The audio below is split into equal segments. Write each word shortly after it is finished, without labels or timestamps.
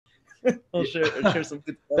I'll share some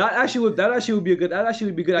good stuff. that actually would be good.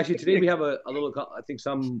 Actually, today we have a little I think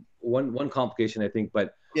one complication I think,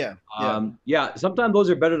 but Yeah, yeah, yeah, sometimes those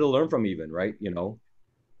are better to learn from even, right? You know,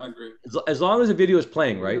 I agree. as long as the video is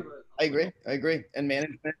playing, right? I agree. I agree. And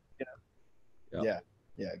management, Yeah, yeah,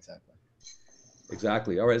 yeah, exactly.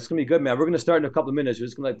 exactly. All right, it's gonna be good, man. We're gonna start in a couple of minutes. We're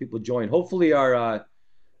just gonna let people join. Hopefully, our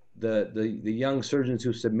the young surgeons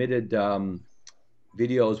who submitted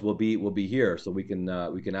videos will be here, so we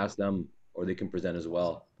can ask them or they can present as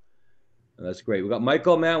well. And that's great. We got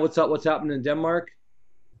Michael, man. What's up? What's happening in Denmark?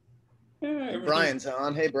 Yeah, everything. Brian's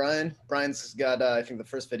on. Hey, Brian. Brian's got, I think, the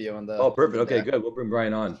first video on Oh, on perfect. the Okay, deck. good. We'll bring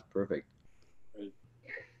Brian on. Perfect.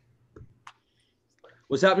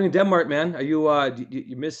 What's happening in Denmark, man? Are you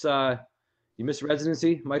you miss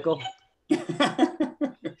residency, Michael?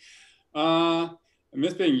 I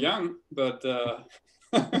miss being young, but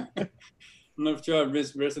I'm not sure I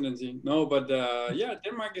miss residency. No, but yeah,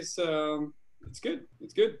 Denmark is it's good.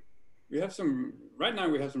 It's good. We have some right now.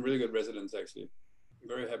 We have some really good residents actually. I'm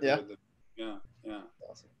very happy Yeah. with them. Yeah, yeah.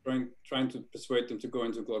 Awesome. Trying to persuade them to go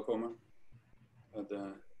into glaucoma. But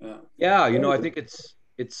yeah. Yeah, I think it's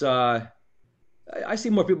I see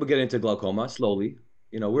more people get into glaucoma slowly.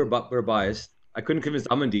 We're biased. I couldn't convince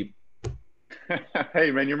Amandeep.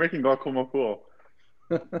 Hey man, you're making glaucoma cool.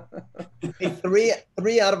 Hey,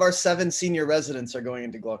 three out of our 7 senior residents are going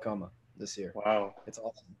into glaucoma this year. Wow. It's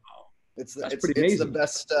awesome. That's It's pretty it's the amazing.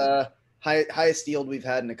 best highest yield we've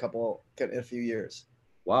had in a few years.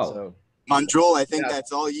 Wow. So Montrol, I think Yeah.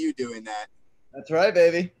 that's all you doing that. that's right,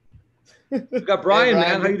 baby. We got Brian, Hey,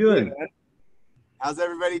 man. How you doing? How's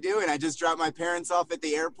everybody doing? I just dropped my parents off at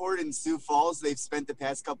the airport in Sioux Falls. They've spent the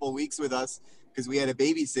past couple of weeks with us because we had a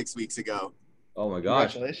baby 6 weeks ago. Oh my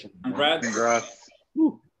gosh. Congratulations. Congrats. Congrats.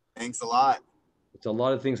 Whew. Thanks a lot. It's a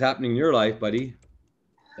lot of things happening in your life, buddy.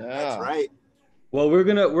 That's Yeah. right. Well, we were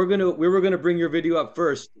gonna bring your video up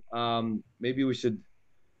first. Maybe we should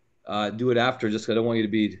do it after, just 'cause I don't want you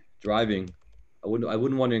to be driving. I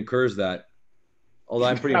wouldn't want to encourage that. Although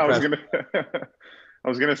I'm pretty I was impressed. gonna I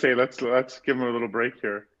was gonna say let's give him a little break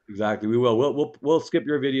here. Exactly. We will. We'll skip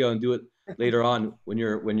your video and do it later on when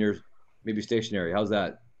you're maybe stationary. How's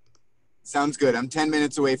that? Sounds good. I'm 10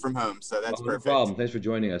 minutes away from home, so that's Oh, no perfect. problem. Thanks for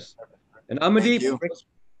joining us. And Thank you.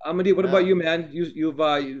 Amandeep, what Yeah. about you, man? You've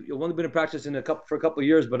only been in practice for a couple of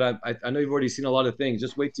years, but I know you've already seen a lot of things.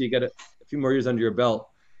 Just wait till you get a few more years under your belt.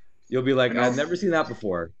 You'll be like, I know. I've never seen that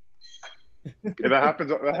before. Yeah, that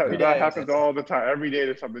happens. Every That day. happens all the time. Every day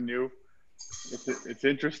there's something new. It's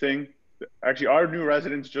interesting. Actually, our new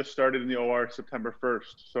residents just started in the OR September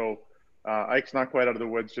 1st, so Ike's not quite out of the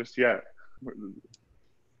woods just yet.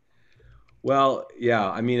 Well, yeah.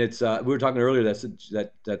 I mean, it's we were talking earlier that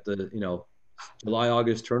the July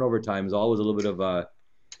August turnover time is always a little bit of a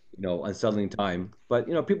unsettling time. But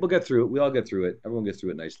people get through it. We all get through it. Everyone gets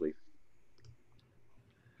through it nicely.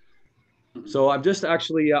 So I'm just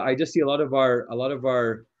actually I just see a lot of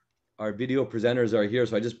our video presenters are here,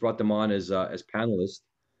 so I just brought them on as panelists,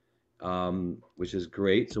 which is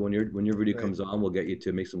great. So when your video Great. comes on, we'll get you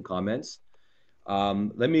to make some comments.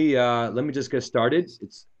 Let me just get started.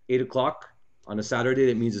 It's 8 o'clock on a Saturday.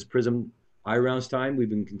 That means it's Prism iRounds time. We've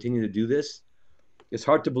been continuing to do this. It's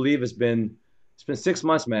hard to believe it's been 6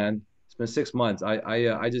 months, man. It's been 6 months.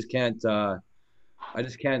 I just can't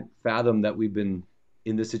fathom that we've been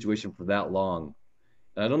in this situation for that long.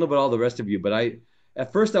 And I don't know about all the rest of you, but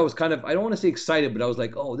at first I was kind of, I don't want to say excited, but I was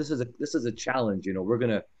like, oh, this is a challenge. We're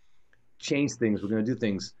gonna change things. We're gonna do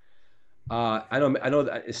things. I know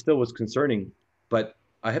that it still was concerning, but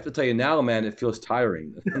I have to tell you now, man, it feels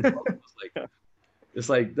tiring. It's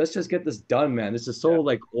like let's just get this done, man. This is so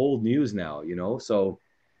like old news now, So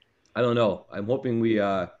I don't know. I'm hoping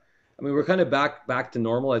I mean, we're kind of back to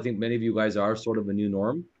normal. I think many of you guys are sort of a new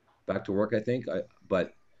norm, back to work. I think,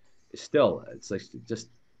 but still, it's like just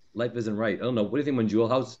life isn't right. I don't know. What do you think, Manjul?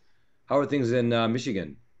 How are things in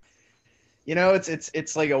Michigan?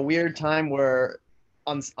 It's like a weird time where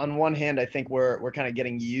on one hand I think we're kind of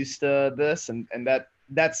getting used to this, and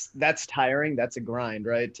that's tiring. That's a grind,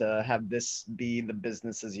 right? To have this be the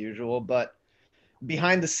business as usual. But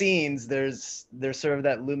behind the scenes, there's sort of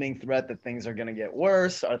that looming threat that things are going to get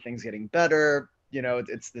worse. Are things getting better?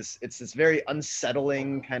 It's this very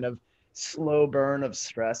unsettling kind of slow burn of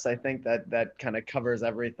stress. I think that kind of covers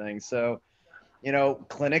everything. So,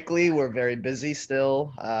 clinically, we're very busy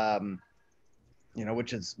still.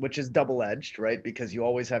 Which is double-edged, right? Because you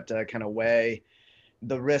always have to kind of weigh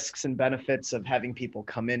the risks and benefits of having people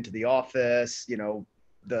come into the office, the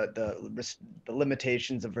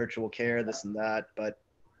limitations of virtual care, this and that, but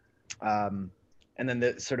and then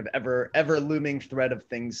the sort of ever looming threat of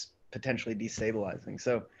things potentially destabilizing.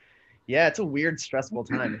 So, Yeah, it's a weird, stressful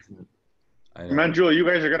time, isn't it? I know. Man, Julie, you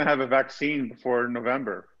guys are going to have a vaccine before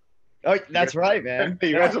November. Oh, that's right, man. You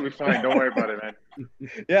Yeah. guys will be fine. Don't worry about it, man.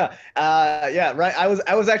 Yeah, yeah, right.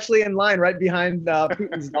 I was actually in line right behind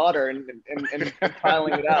Putin's daughter and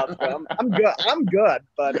filing it out. So I'm good. I'm good.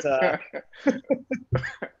 But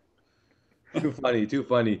Too funny, too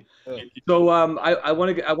funny. So I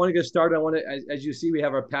want to get started. I want to, as you see, we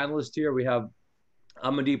have our panelists here. We have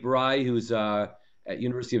Amandeep Rai, who's at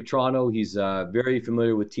University of Toronto. He's very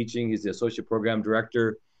familiar with teaching. He's the associate program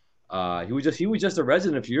director. He was just a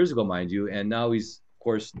resident a few years ago, mind you, and now he's of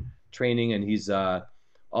course training, and he's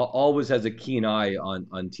always has a keen eye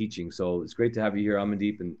on teaching. So it's great to have you here,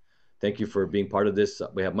 Amandeep, and thank you for being part of this.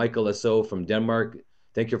 We have Michael Esso from Denmark.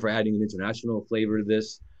 Thank you for adding an international flavor to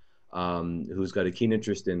this. Who's got a keen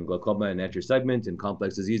interest in glaucoma and anterior segment and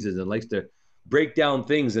complex diseases, and likes to break down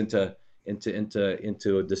things into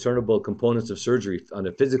discernible components of surgery on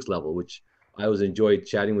a physics level, which I always enjoyed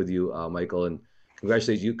chatting with you, Michael, and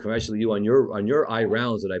congratulate you on your eye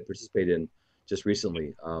rounds that I participated in just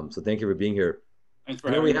recently. So thank you for being here. Thanks for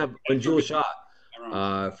And then we having have me. Manjul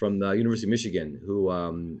Shah from the University of Michigan,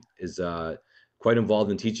 who is quite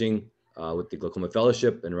involved in teaching with the Glaucoma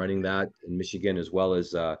Fellowship and running that in Michigan, as well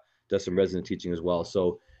as does some resident teaching as well.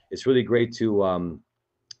 So it's really great to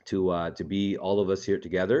be all of us here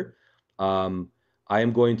together. I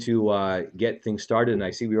am going to get things started, and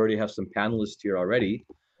I see we already have some panelists here already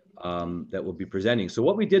that will be presenting. So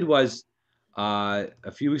what we did was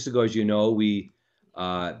a few weeks ago, as you know, we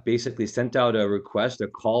basically sent out a request, a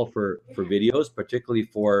call for videos, particularly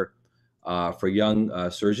for young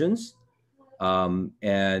surgeons.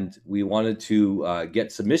 And we wanted to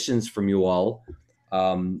get submissions from you all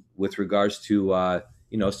with regards to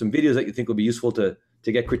some videos that you think would be useful to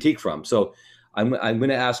get critique from. So I'm going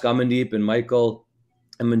to ask Amandeep and Michael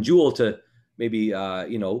and Manjul to maybe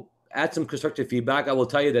add some constructive feedback. I will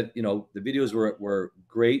tell you that the videos were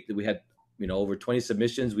great. That we had over 20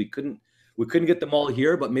 submissions. We couldn't get them all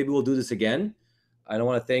here, but maybe we'll do this again. I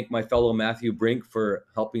want to thank my fellow Matthew Brink for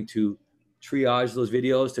helping to triage those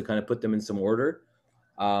videos to kind of put them in some order.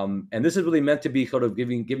 And this is really meant to be sort of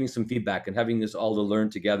giving some feedback and having this all to learn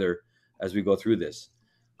together as we go through this.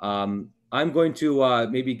 I'm going to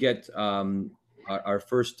maybe get our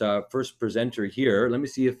first presenter here. Let me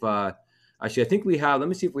see if actually I think we have. Let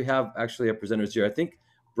me see if we have actually a presenters here. I think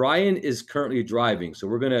Brian is currently driving, so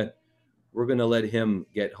we're gonna let him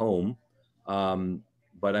get home.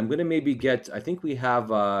 But I'm gonna maybe get. I think we have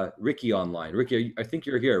Ricky online. Ricky, I think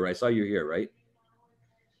you're here, right? I saw you here, right?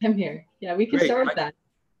 I'm here. Yeah, we can Great. start with that.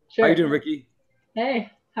 Sure. How you doing, Ricky?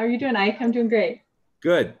 Hey, how are you doing, Ike? I'm doing great.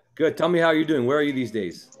 Good, good. Tell me how you're doing. Where are you these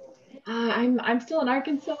days? I'm still in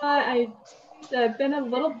Arkansas. It's been a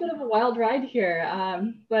little bit of a wild ride here,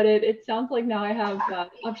 but it sounds like now I have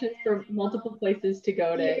options for multiple places to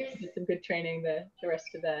go to get some good training the rest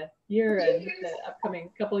of the year and the upcoming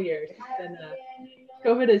couple of years. And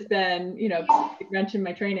COVID has been, a wrench in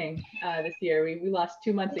my training this year. We lost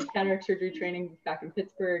 2 months of cataract surgery training back in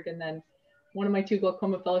Pittsburgh, and then one of my 2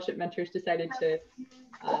 glaucoma fellowship mentors decided to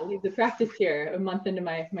leave the practice here a month into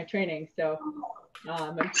my training. So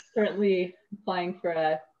I'm currently applying for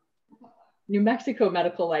a New Mexico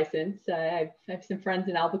medical license. I have some friends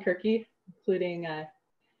in Albuquerque, including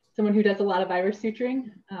someone who does a lot of iris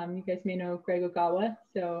suturing. You guys may know Greg Ogawa.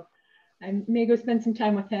 So I may go spend some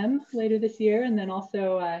time with him later this year, and then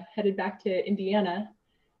also headed back to Indiana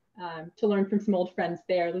to learn from some old friends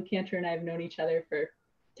there. Lou Cantor and I have known each other for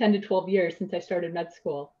 10 to 12 years since I started med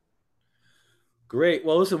school. Great.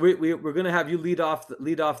 Well, listen, we're going to have you lead off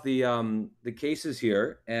the cases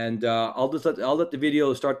here, and I'll let the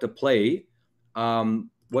video start to play.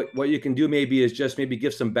 What you can do maybe is just maybe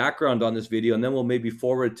give some background on this video, and then we'll maybe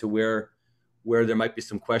forward to where there might be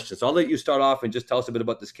some questions. So I'll let you start off and just tell us a bit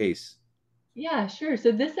about this case. Yeah, sure.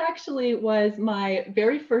 So this actually was my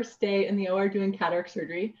very first day in the OR doing cataract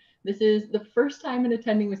surgery. This is the first time an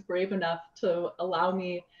attending was brave enough to allow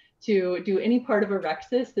me to do any part of a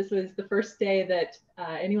rhexis. This was the first day that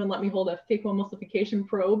anyone let me hold a phacoemulsification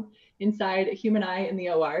probe inside a human eye in the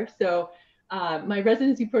OR. So my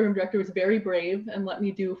residency program director was very brave and let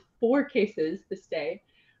me do 4 cases this day.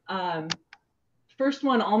 First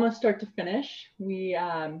one, almost start to finish.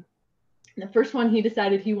 The first one, he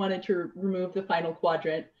decided he wanted to remove the final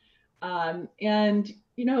quadrant. And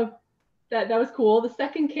that was cool. The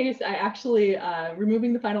second case, I actually,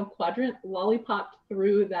 removing the final quadrant, lollipopped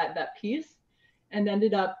through that piece and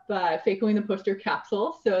ended up phacoing the posterior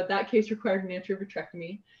capsule. So that case required an anterior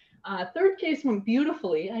vitrectomy. Third case went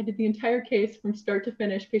beautifully. I did the entire case from start to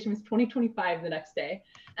finish. Patient was 20/25 the next day.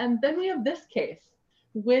 And then we have this case.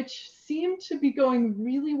 which seemed to be going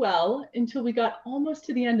really well until we got almost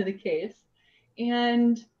to the end of the case.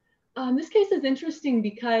 And this case is interesting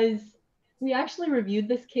because we actually reviewed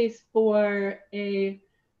this case for a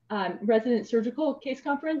resident surgical case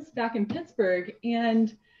conference back in Pittsburgh,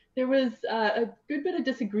 and there was a good bit of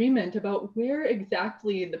disagreement about where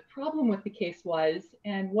exactly the problem with the case was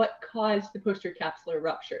and what caused the posterior capsular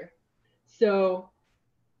rupture. So,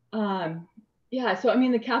 yeah, so I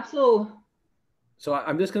mean, the capsule. So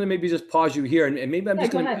I'm just going to maybe just pause you here, and maybe I'm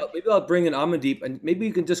just going to, maybe I'll bring in Amandeep, and maybe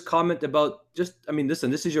you can just comment about just, I mean,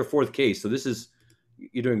 listen, this is your fourth case, so this is,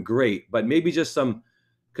 you're doing great, but maybe just some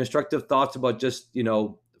constructive thoughts about just, you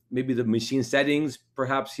know, maybe the machine settings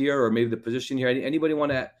perhaps here, or maybe the position here. Anybody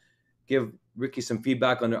want to give Ricky some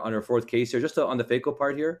feedback on her fourth case here, just on the phaco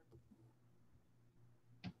part here?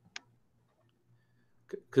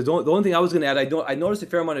 Because the only thing I was going to add, I noticed a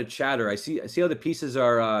fair amount of chatter. I see how the pieces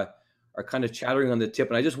are kind of chattering on the tip,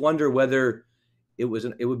 and I just wonder whether it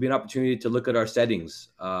would be an opportunity to look at our settings.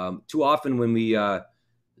 Too often when we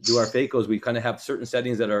do our phacos, we kind of have certain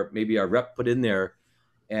settings that are maybe our rep put in there,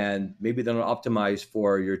 and maybe they're not optimized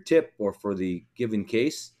for your tip or for the given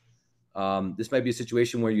case. This might be a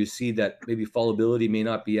situation where you see that maybe followability may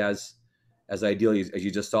not be as ideal as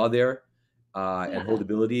you just saw there, and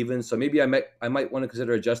holdability even. So maybe I might want to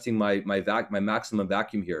consider adjusting my maximum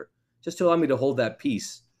vacuum here, just to allow me to hold that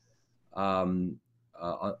piece on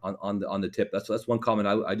the tip. That's one comment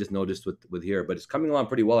I just noticed with here, but it's coming along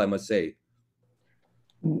pretty well, I must say.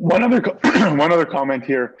 One other comment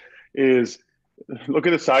here is, look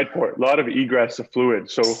at the side port. A lot of egress of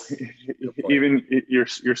fluid, so even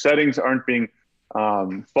your settings aren't being are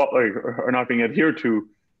not being adhered to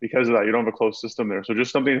because of that. You don't have a closed system there, so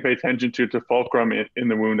just something to pay attention to fulcrum in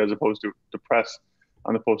the wound as opposed to press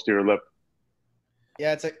on the posterior lip.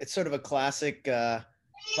 Yeah, it's sort of a classic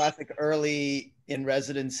early in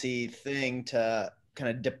residency thing to kind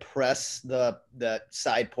of depress the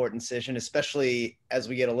side port incision, especially as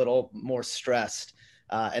we get a little more stressed,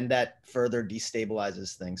 and that further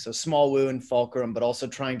destabilizes things. So small wound, fulcrum, but also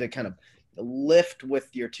trying to kind of lift with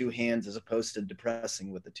your two hands as opposed to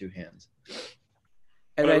depressing with the two hands.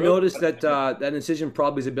 And I noticed that that incision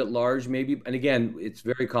probably is a bit large, maybe. And again, it's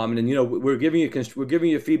very common. And you know, we're giving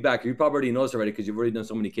you feedback. You probably already know this already because you've already done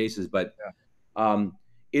so many cases. But I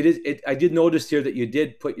did notice here that you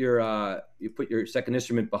did put your second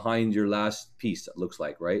instrument behind your last piece. It looks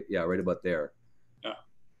like, right? Yeah, right about there.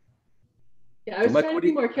 Yeah, I was trying to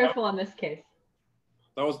be more careful on this case.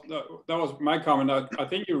 That was my comment. I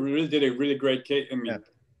think you really did a really great case. I mean,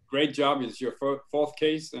 great job. It's your fourth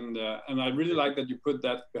case, and I really like that you put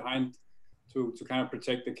that behind to kind of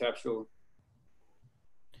protect the capsule.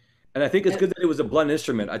 And I think it's good that it was a blunt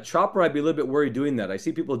instrument. A chopper, I'd be a little bit worried doing that. I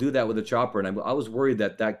see people do that with a chopper, and I was worried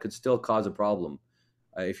that could still cause a problem.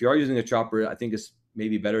 If you are using a chopper, I think it's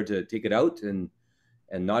maybe better to take it out and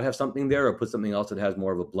not have something there, or put something else that has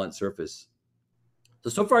more of a blunt surface.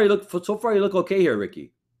 So far you look okay here,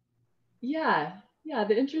 Ricky. Yeah.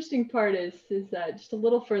 The interesting part is just a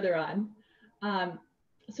little further on.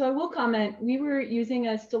 So I will comment, we were using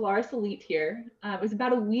a Stellaris Elite here. It was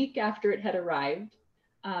about a week after it had arrived.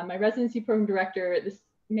 My residency program director, this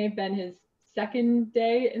may have been his second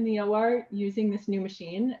day in the OR using this new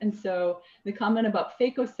machine. And so the comment about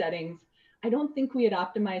phaco settings, I don't think we had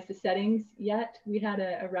optimized the settings yet. We had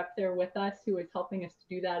a rep there with us who was helping us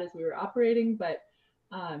to do that as we were operating. But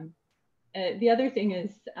the other thing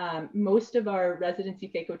is most of our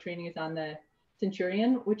residency phaco training is on the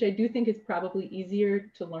Centurion, which I do think is probably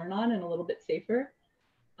easier to learn on and a little bit safer.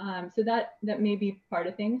 So that may be part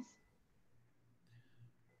of things.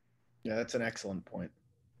 Yeah, that's an excellent point.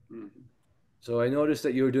 So I noticed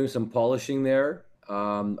that you were doing some polishing there.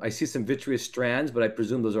 I see some vitreous strands, but I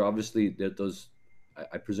presume those are obviously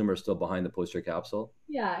I presume are still behind the posterior capsule.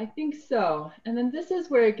 Yeah, I think so. And then this is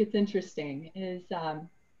where it gets interesting is,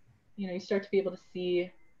 you know, you start to be able to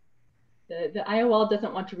see the IOL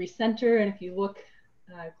doesn't want to recenter. And if you look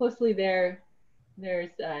closely there's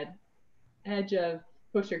an edge of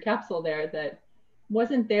posterior capsule there that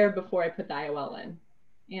wasn't there before I put the IOL in.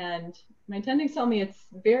 And my attendings tell me it's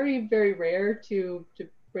very, very rare to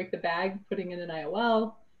break the bag putting in an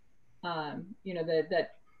IOL. You know,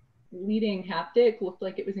 that leading haptic looked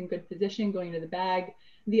like it was in good position going into the bag.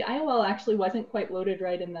 The IOL actually wasn't quite loaded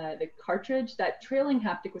right in the cartridge. That trailing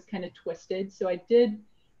haptic was kind of twisted. So I did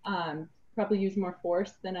probably use more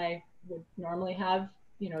force than I would normally have,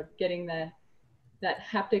 you know, getting that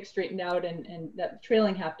haptic straightened out and that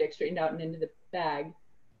trailing haptic straightened out and into the bag.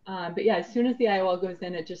 But yeah, as soon as the IOL goes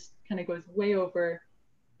in, it just kind of goes way over,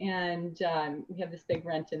 and we have this big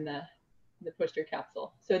rent in the the posterior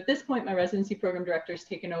capsule. So at this point, my residency program director has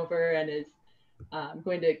taken over and is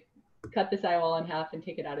going to cut this IOL in half and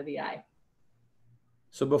take it out of the eye.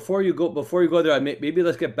 So before you go there, maybe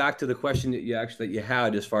let's get back to the question that you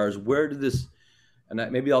had as far as where did this,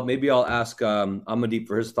 and maybe I'll ask Amandeep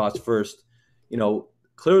for his thoughts first. You know,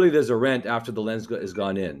 clearly there's a rent after the lens has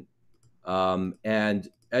gone in, and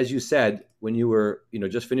as you said, when you were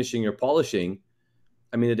just finishing your polishing,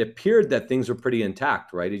 I mean, it appeared that things were pretty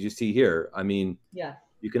intact, right? As you see here, I mean, yeah,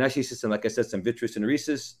 you can actually see some, like I said, some vitreous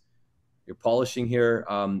syneresis. You're polishing here.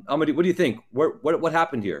 Amandeep, what do you think? What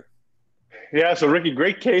happened here? Yeah, so Ricky,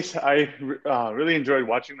 great case. I really enjoyed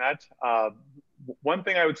watching that. One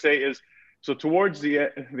thing I would say is, so towards the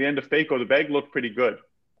end of phaco, the bag looked pretty good.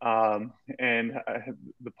 And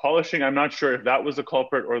the polishing, I'm not sure if that was the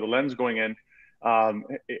culprit or the lens going in.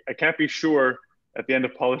 I can't be sure at the end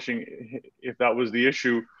of polishing if that was the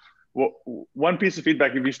issue. Well, one piece of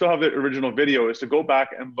feedback, if you still have the original video, is to go back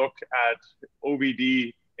and look at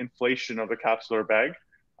OVD inflation of the capsular bag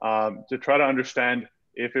to try to understand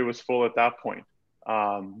if it was full at that point,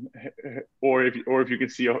 or if you can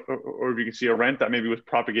see a rent that maybe was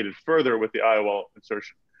propagated further with the IOL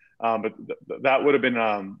insertion. But that would have been.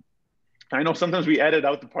 I know sometimes we edit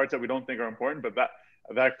out the parts that we don't think are important, but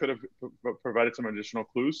that could have provided some additional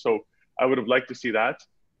clues. So I would have liked to see that.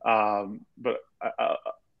 But I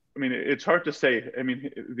mean, it's hard to say. I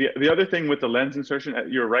mean, the other thing with the lens insertion,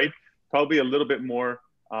 you're right, probably a little bit more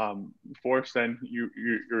force than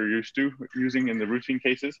you're used to using in the routine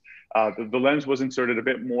cases. The lens was inserted a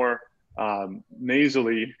bit more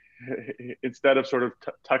nasally instead of sort of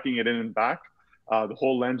tucking it in and back. The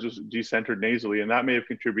whole lens was decentered nasally, and that may have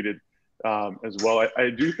contributed as well. I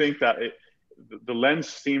do think that the lens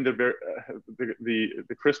seemed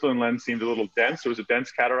the crystalline lens seemed a little dense. There was a dense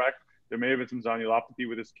cataract. There may have been some zonulopathy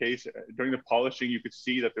with this case. During the polishing, you could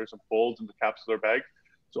see that there's some folds in the capsular bag.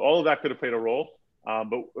 So all of that could have played a role.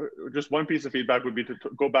 But just one piece of feedback would be to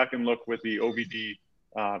go back and look with the OVD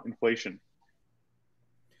inflation.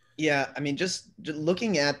 Yeah, I mean, just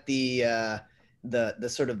looking at the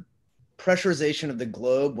sort of pressurization of the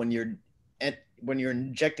globe when you're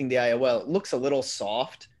injecting the IOL, it looks a little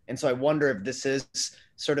soft, and so I wonder if this is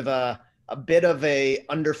sort of a bit of a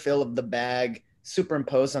underfill of the bag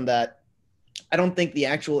superimposed on that. I don't think the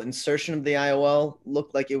actual insertion of the IOL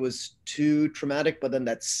looked like it was too traumatic, but then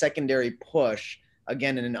that secondary push,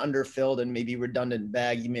 again, in an underfilled and maybe redundant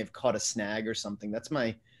bag, you may have caught a snag or something. That's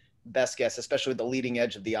my best guess, especially with the leading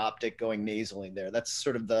edge of the optic going nasally there. That's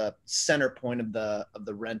sort of the center point of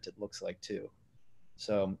the rent, it looks like, too.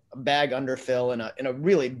 So a bag underfill in a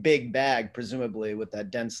really big bag, presumably with that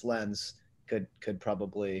dense lens, could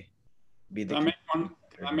probably be the. Can I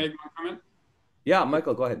make one comment? Yeah,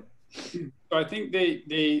 Michael, go ahead. So I think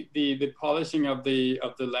the polishing of the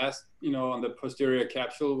last, on the posterior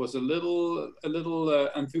capsule was a little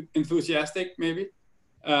enthusiastic, maybe.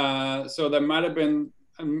 So there might have been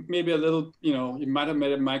maybe a little, you might have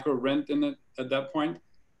made a micro rent in it at that point.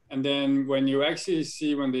 And then when you actually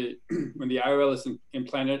see when the IOL is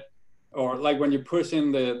implanted, or like when you push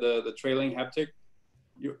in the trailing haptic,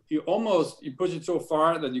 you push it so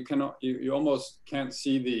far that you almost can't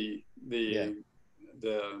see the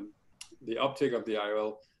optic of the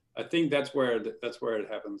IOL. I think that's where it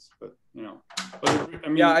happens. But I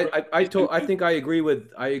mean, yeah, I think I agree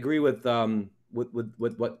with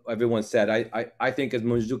what everyone said. I think, as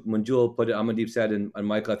Manjul put it, Amandeep said, and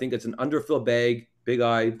Michael, I think it's an underfill bag, big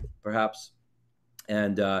eye perhaps,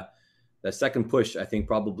 and the second push I think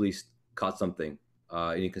probably caught something,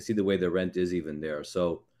 and you can see the way the rent is even there.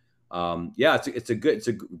 So yeah, it's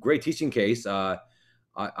a great teaching case. I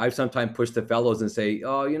sometimes push the fellows and say,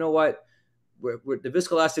 oh, you know what? The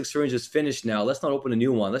viscoelastic syringe is finished now. Let's not open a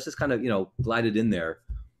new one. Let's just kind of, glide it in there.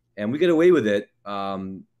 And we get away with it.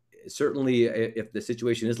 Certainly, if the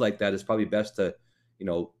situation is like that, it's probably best to,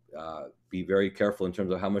 be very careful in terms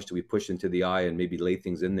of how much do we push into the eye and maybe lay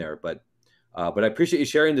things in there. But I appreciate you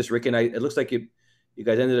sharing this, Rick. And it looks like you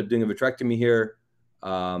guys ended up doing a vitrectomy here,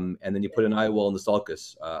 and then you put an IOL in the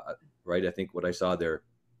sulcus, right? I think what I saw there,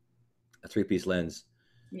 a 3-piece lens.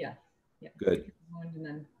 Yeah. Good. And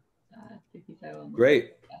then 3-piece IOL.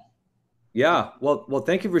 Great. Yeah. Well,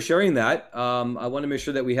 thank you for sharing that. I want to make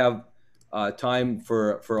sure that we have time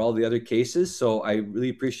for all the other cases. So I really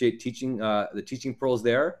appreciate the teaching pearls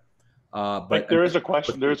there. But there is a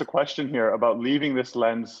question. There is a question here about leaving this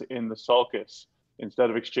lens in the sulcus instead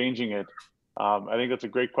of exchanging it. I think that's a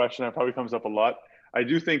great question. That probably comes up a lot. I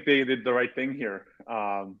do think they did the right thing here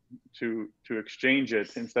to exchange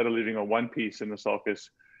it instead of leaving a 1-piece in the sulcus.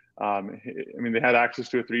 I mean, they had access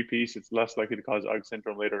to a 3-piece. It's less likely to cause UGG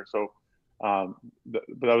syndrome later. So But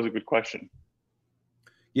that was a good question.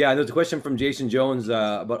 Yeah, there's a question from Jason Jones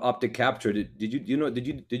about optic capture. Did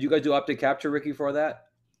you guys do optic capture, Ricky, for that?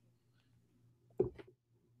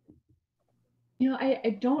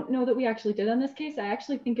 I don't know that we actually did on this case. I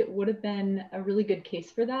actually think it would have been a really good case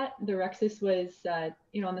for that. The Rexus was,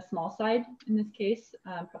 on the small side in this case,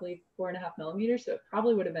 probably 4.5 millimeters. So it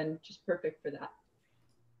probably would have been just perfect for that.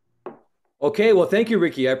 Okay, well, thank you,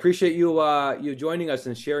 Ricky. I appreciate you joining us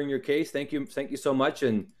and sharing your case. Thank you so much,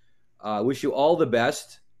 and wish you all the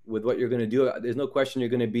best with what you're going to do. There's no question you're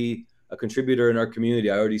going to be a contributor in our community.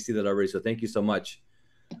 I already see that already. So thank you so much.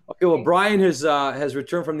 Okay, well, Brian has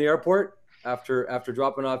returned from the airport after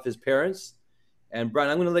dropping off his parents. And Brian,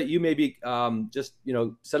 I'm going to let you maybe just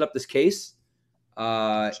set up this case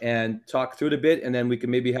and talk through it a bit, and then we can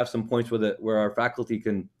maybe have some points with it where our faculty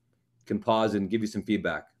can pause and give you some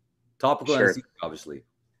feedback. Topical anesthesia, obviously.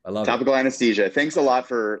 I love topical anesthesia. Thanks a lot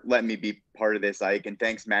for letting me be part of this, Ike, and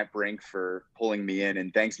thanks Matt Brink for pulling me in,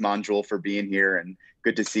 and thanks Monjul for being here, and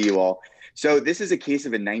good to see you all. So this is a case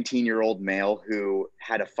of a 19-year-old male who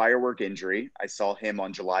had a firework injury. I saw him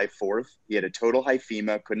on July 4th. He had a total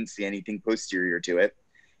hyphema, couldn't see anything posterior to it.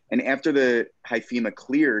 And after the hyphema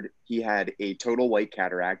cleared, he had a total white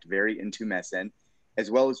cataract, very intumescent, as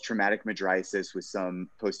well as traumatic mydriasis with some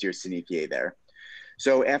posterior synechiae there.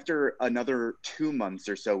 So after another 2 months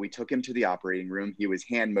or so, we took him to the operating room. He was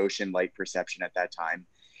hand motion light perception at that time.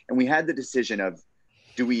 And we had the decision of,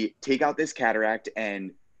 do we take out this cataract?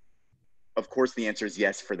 And of course, the answer is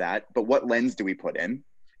yes for that. But what lens do we put in?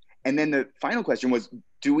 And then the final question was,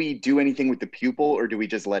 do we do anything with the pupil or do we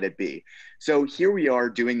just let it be? So here we are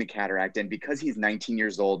doing the cataract. And because he's 19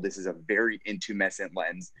 years old, this is a very intumescent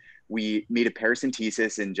lens. We made a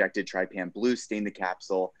paracentesis, injected trypan blue, stained the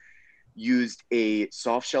capsule, used a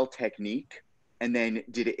soft shell technique, and then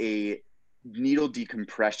did a needle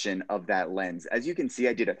decompression of that lens. As you can see,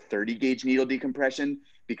 I did a 30 gauge needle decompression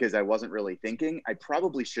because I wasn't really thinking. I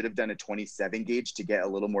probably should have done a 27 gauge to get a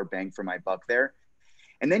little more bang for my buck there.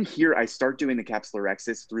 And then here I start doing the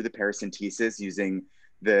capsulorhexis through the paracentesis using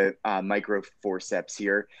the micro forceps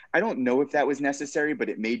here. I don't know if that was necessary, but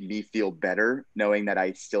it made me feel better knowing that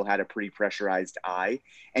I still had a pretty pressurized eye.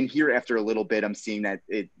 And here after a little bit, I'm seeing that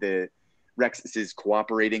the Rexus is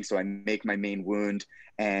cooperating. So I make my main wound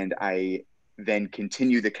and I then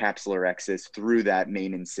continue the capsulorhexis through that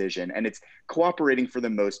main incision. And it's cooperating for the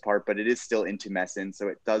most part, but it is still intumescent. So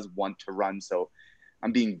it does want to run. So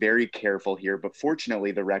I'm being very careful here, but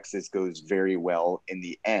fortunately the Rexus goes very well in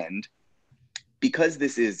the end. Because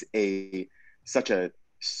this is such a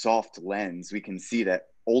soft lens, we can see that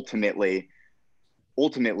ultimately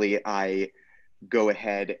I go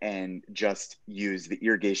ahead and just use the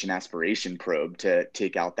irrigation aspiration probe to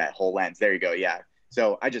take out that whole lens. There you go. Yeah.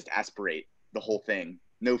 So I just aspirate the whole thing,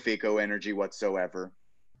 no phaco energy whatsoever.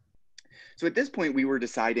 So at this point, we were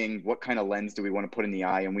deciding what kind of lens do we want to put in the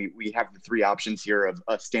eye. And we have the three options here of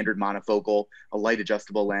a standard monofocal, a light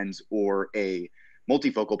adjustable lens, or a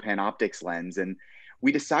multifocal panoptics lens. And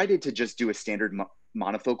we decided to just do a standard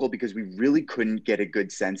monofocal because we really couldn't get a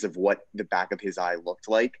good sense of what the back of his eye looked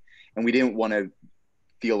like. And we didn't want to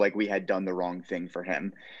feel like we had done the wrong thing for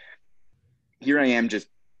him. Here I am just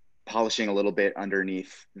polishing a little bit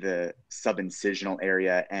underneath the subincisional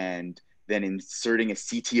area and then inserting a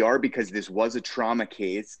CTR because this was a trauma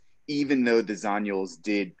case, even though the zonules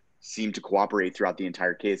did seem to cooperate throughout the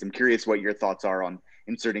entire case. I'm curious what your thoughts are on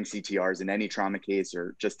inserting CTRs in any trauma case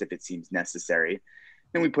or just if it seems necessary.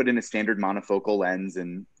 Then we put in a standard monofocal lens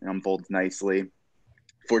and it unfolds nicely.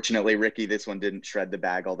 Fortunately, Ricky, this one didn't shred the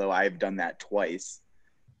bag, although I've done that twice,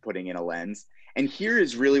 putting in a lens. And here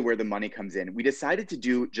is really where the money comes in. We decided to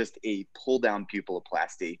do just a pull-down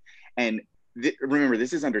pupilloplasty. And remember,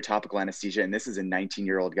 this is under topical anesthesia, and this is a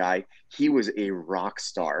 19-year-old guy. He was a rock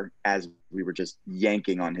star as we were just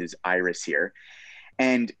yanking on his iris here.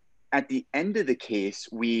 And at the end of the case,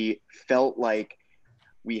 we felt like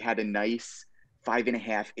we had a nice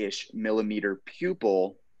 5.5-ish millimeter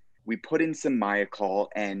pupil. We put in some Myocol,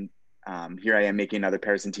 and here I am making another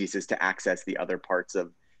paracentesis to access the other parts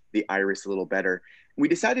of the iris a little better. We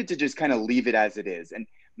decided to just kind of leave it as it is. And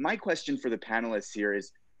my question for the panelists here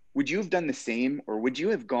is, would you have done the same, or would you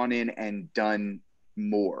have gone in and done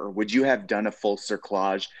more? Would you have done a full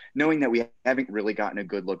cerclage, knowing that we haven't really gotten a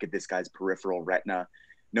good look at this guy's peripheral retina,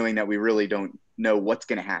 knowing that we really don't know what's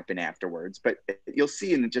going to happen afterwards? But you'll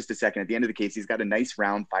see in just a second, at the end of the case, he's got a nice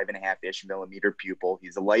round 5.5-ish millimeter pupil.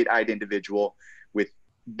 He's a light-eyed individual with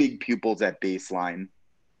big pupils at baseline.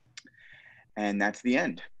 And that's the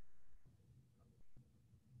end.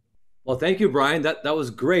 Well, thank you, Brian. That was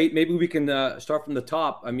great. Maybe we can start from the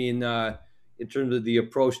top. I mean, in terms of the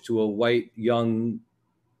approach to a white, young,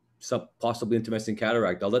 possibly intumescent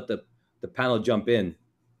cataract? I'll let the panel jump in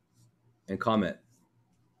and comment.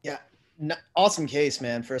 Yeah, awesome case,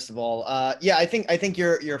 man. First of all, yeah, I think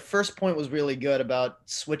your first point was really good about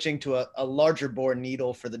switching to a larger bore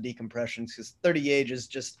needle for the decompressions, because 30 gauge is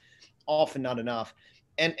just often not enough.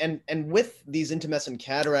 And with these intumescent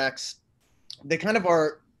cataracts, they kind of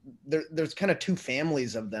are there's kind of two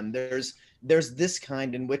families of them. There's this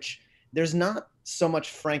kind in which there's not so much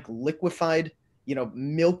frank liquefied,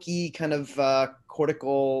 milky kind of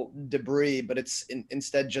cortical debris, but it's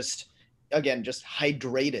instead just, again, just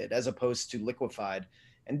hydrated as opposed to liquefied.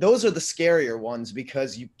 And those are the scarier ones,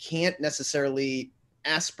 because you can't necessarily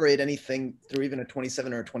aspirate anything through even a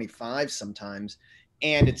 27 or a 25 sometimes,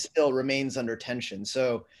 and it still remains under tension.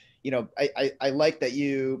 So, I like that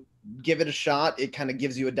you give it a shot. It kind of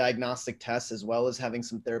gives you a diagnostic test as well as having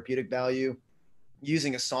some therapeutic value,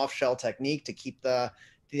 using a soft shell technique to keep the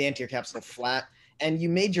anterior capsule flat. And you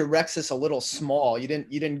made your rexus a little small. You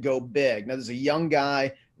didn't go big. Now, there's a young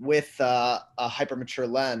guy with a hypermature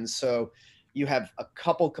lens, so you have a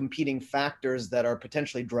couple competing factors that are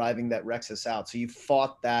potentially driving that rexus out. So you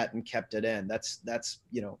fought that and kept it in. That's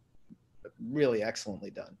really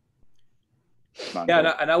excellently done.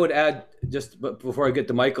 Yeah, and I would add, just before I get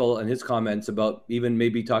to Michael and his comments about even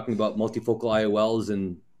maybe talking about multifocal IOLs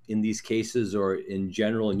and in these cases, or in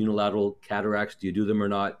general in unilateral cataracts, do you do them or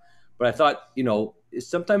not? But I thought,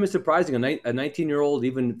 sometimes it's surprising. A 19-year-old,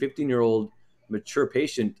 even 15-year-old mature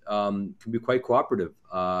patient can be quite cooperative.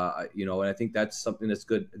 And I think that's something that's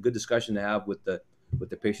a good discussion to have with the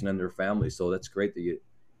patient and their family. So that's great that you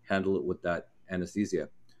handle it with that anesthesia.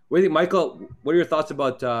 What do you think, Michael? What are your thoughts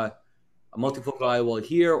about a multifocal IOL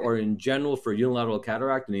here, or in general for unilateral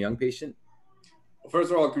cataract in a young patient? Well, first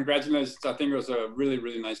of all, congratulations. I think it was a really,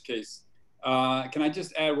 really nice case. Can I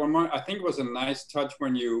just add one more? I think it was a nice touch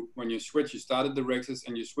when you switch. You started the rexus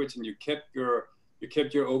and you switched, and you kept your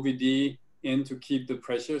OVD in to keep the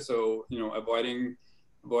pressure. So avoiding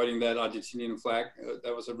that Argentinian flag.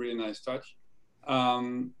 That was a really nice touch.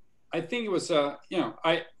 I think it was I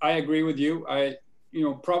agree with you.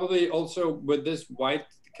 Probably also with this white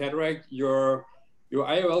cataract, your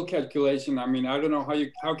IOL calculation. I mean, I don't know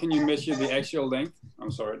how can you measure the axial length? I'm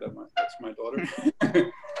sorry, that's my daughter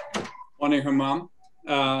wanting her mom.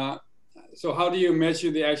 So how do you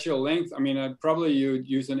measure the axial length? I mean, probably you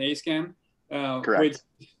use an A scan, Correct.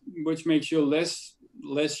 which makes you less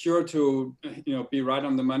sure to be right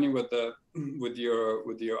on the money with your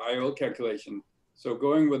IOL calculation. So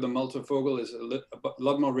going with the multifocal is a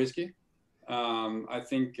lot more risky. I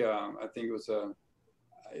think it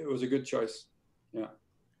was a good choice. Yeah.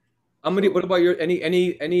 What about your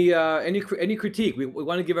any critique? We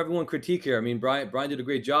want to give everyone critique here. I mean, Brian did a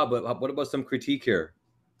great job, but what about some critique here?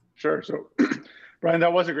 Sure. So, Brian,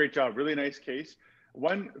 that was a great job. Really nice case.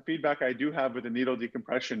 One feedback I do have with the needle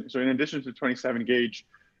decompression, so in addition to 27 gauge,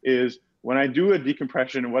 is when I do a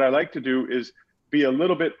decompression, what I like to do is be a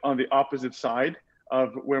little bit on the opposite side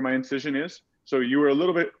of where my incision is. So you were a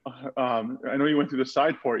little bit, I know you went through the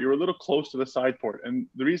side port, you were a little close to the side port. And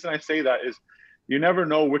the reason I say that is you never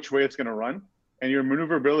know which way it's going to run, and your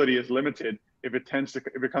maneuverability is limited if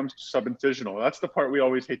it becomes subincisional. That's the part we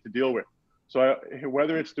always hate to deal with. So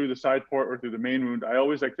whether it's through the side port or through the main wound, I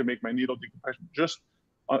always like to make my needle decompression just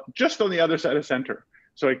on the other side of center.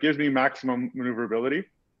 So it gives me maximum maneuverability.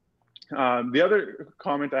 The other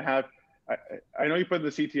comment I have, I know you put in the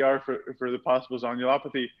CTR for the possible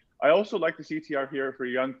zonulopathy. I also like the CTR here for a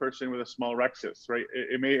young person with a small rexus, right?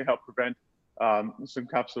 It may help prevent some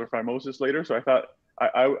capsular phimosis later. So I thought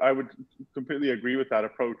I would completely agree with that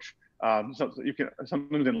approach. So you can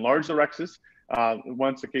sometimes enlarge the rexus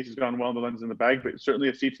once the case has gone well, the lens in the bag, but certainly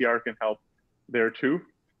a CTR can help there too.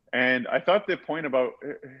 And I thought the point about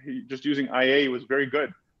just using IA was very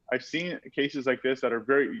good. I've seen cases like this that are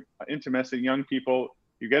very intumescent young people.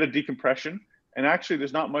 You get a decompression, and actually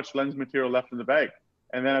there's not much lens material left in the bag.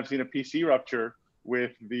 And then I've seen a PC rupture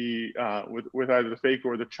with the with either the fake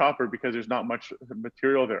or the chopper because there's not much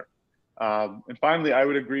material there. And finally, I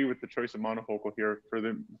would agree with the choice of monofocal here for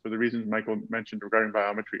the reasons Michael mentioned regarding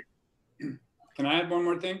biometry. Can I add one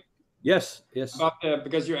more thing? Yes.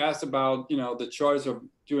 Because you asked about the choice of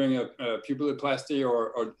doing a pupilleplasty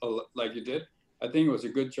or like you did. I think it was a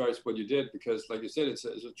good choice what you did, because like you said, it's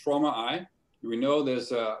a trauma eye. We know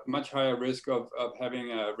there's a much higher risk of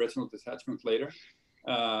having a retinal detachment later.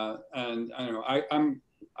 And I know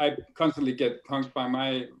I constantly get punked by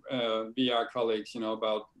my VR colleagues,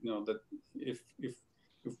 about that if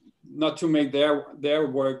not to make their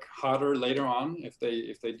work harder later on if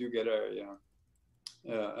they do get a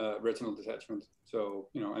retinal detachment. So,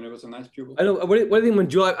 you know, and it was a nice pupil. I know. What do you think,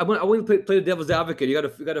 Manjul? I want to play the devil's advocate. You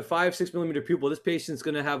got a 5-6 millimeter pupil. This patient's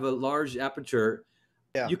going to have a large aperture.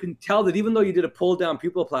 Yeah. You can tell that even though you did a pull down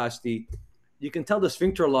pupiloplasty, you can tell the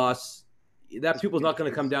sphincter loss. That pupil's not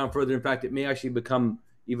going to come down further. In fact, it may actually become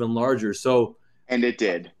even larger. So, and it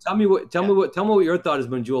did. Tell me what your thought is,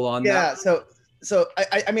 Manjul, on that. Yeah. So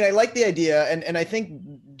I mean, I like the idea, and I think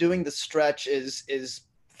doing the stretch is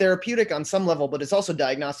therapeutic on some level, but it's also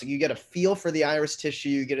diagnostic. You get a feel for the iris tissue,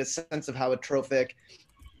 you get a sense of how atrophic,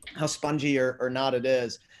 how spongy or not it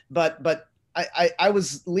is. But I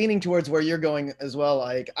was leaning towards where you're going as well.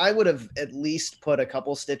 Like, I would have at least put a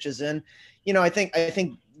couple stitches in. You know, I think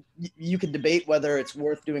you could debate whether it's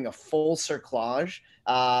worth doing a full cerclage,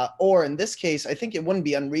 or in this case, I think it wouldn't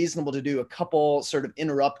be unreasonable to do a couple sort of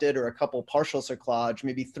interrupted or a couple partial cerclage,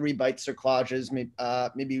 maybe 3 bite cerclages,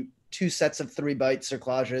 maybe 2 sets of 3 bite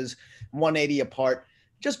cerclages, 180 apart.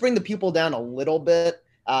 Just bring the pupil down a little bit.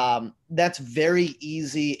 That's very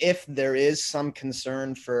easy. If there is some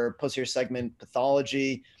concern for posterior segment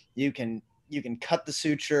pathology, you can cut the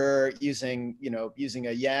suture using a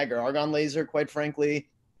YAG or argon laser, quite frankly,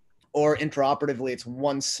 or intraoperatively, it's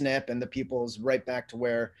 1 snip and the pupil is right back to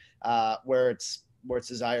where it's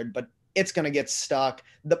desired. But it's going to get stuck.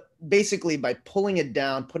 Basically, by pulling it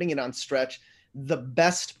down, putting it on stretch, the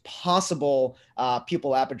best possible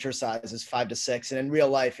pupil aperture size is 5 to 6, and in real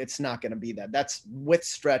life, it's not going to be that. That's with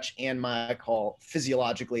stretch and my call.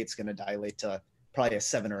 Physiologically, it's going to dilate to probably a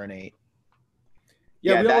 7 or an 8.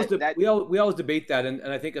 Yeah, we always debate that, and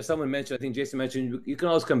I think as someone mentioned, I think Jason mentioned, you can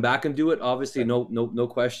always come back and do it. Obviously, no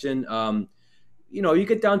question. You know, you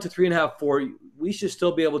get down to 3.5, 4, we should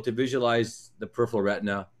still be able to visualize the peripheral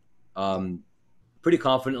retina pretty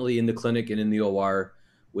confidently in the clinic and in the OR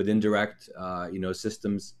with indirect,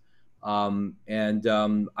 systems. I think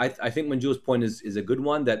Manjul's point is a good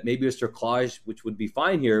one, that maybe a cerclage, which would be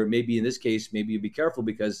fine here, maybe in this case, maybe you be careful,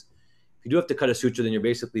 because if you do have to cut a suture, then you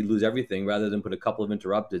basically lose everything rather than put a couple of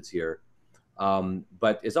interrupteds here.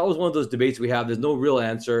 But it's always one of those debates we have. There's no real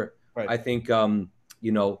answer. Right. I think,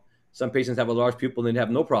 some patients have a large pupil and they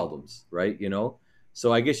have no problems, right?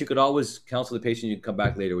 So I guess you could always counsel the patient, you can come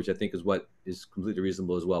back later, which I think is what is completely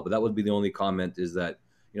reasonable as well. But that would be the only comment, is that,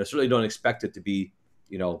 certainly don't expect it to be,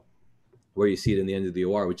 where you see it in the end of the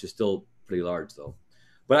OR, which is still pretty large though.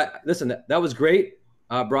 But listen, that was great.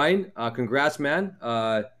 Brian, congrats, man.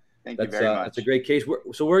 Thank you very much. That's a great case.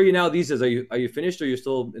 So where are you now these days? Are you finished, or are you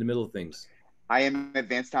still in the middle of things? I am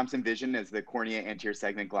Advanced Thompson Vision as the Cornea Anterior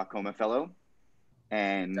Segment Glaucoma Fellow.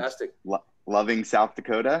 And fantastic. Loving South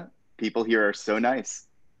Dakota. People here are so nice.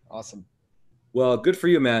 Awesome. Well, good for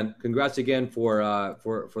you, man. Congrats again for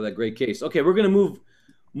that great case. Okay, we're gonna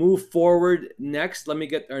move forward next. Let me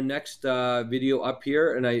get our next video up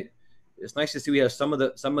here, and it's nice to see we have some of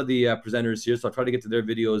the presenters here. So I'll try to get to their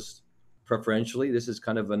videos preferentially. This is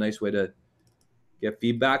kind of a nice way to get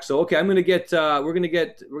feedback. So okay, we're gonna get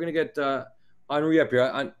Henri up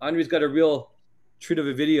here. Henri's got a real treat of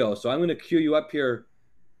a video, so I'm gonna cue you up here.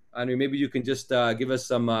 Henri, maybe you can just give us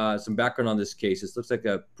some background on this case. This looks like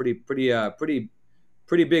a pretty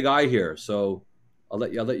big eye here. So I'll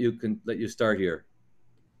let you start here.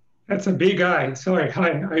 That's a big eye. Sorry.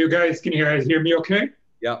 Hi. Can you guys hear me okay?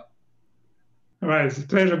 Yeah. All right. It's a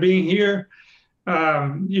pleasure being here.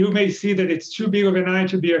 You may see that it's too big of an eye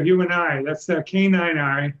to be a human eye. That's a canine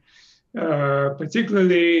eye.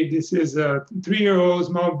 Particularly, this is a 3-year-old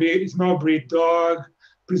small breed dog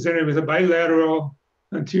presented with a bilateral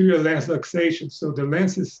anterior lens luxation. So the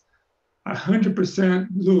lens is 100%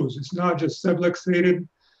 loose. It's not just subluxated.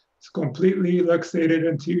 It's completely luxated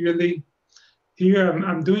anteriorly. Here,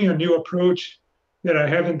 I'm doing a new approach that I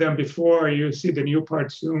haven't done before. You'll see the new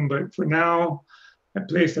part soon, but for now, I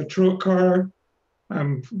placed a trocar.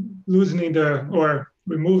 I'm loosening or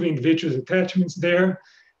removing vitreous attachments there.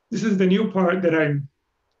 This is the new part that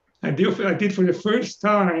I did for the first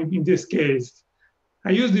time in this case.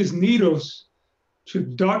 I use these needles to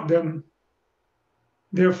dot them,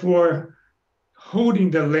 therefore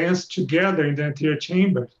holding the lens together in the anterior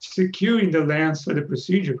chamber, securing the lens for the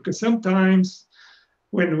procedure. Because sometimes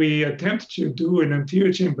when we attempt to do an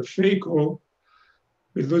anterior chamber phaco,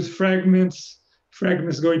 we lose fragments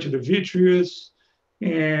go into the vitreous.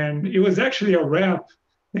 And it was actually a rep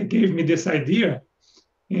that gave me this idea.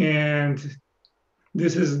 And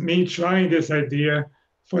this is me trying this idea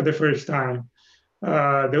for the first time.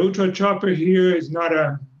 The ultra chopper here is not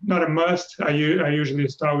a must. I usually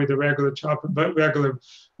start with the regular chopper, but regular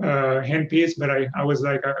handpiece. But I was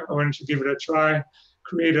like, I wanted to give it a try.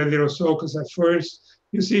 Create a little sulcus at first.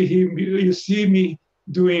 You see me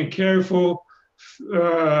doing careful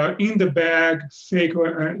in the bag,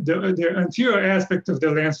 the anterior aspect of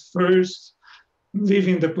the lens first,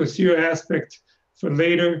 leaving the posterior aspect for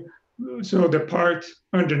later. So the part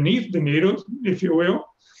underneath the needle, if you will,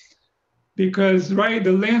 because right,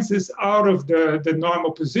 the lens is out of the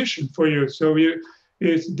normal position for you. So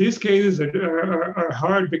these cases are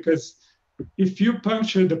hard because if you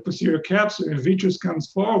puncture the posterior capsule and vitreous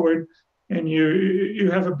comes forward, and you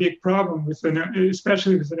have a big problem with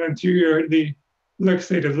especially with an anteriorly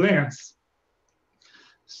luxated lens.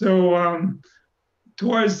 So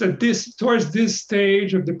towards this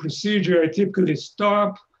stage of the procedure, I typically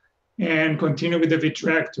stop and continue with the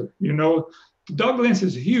vitractor. You know, the dog lens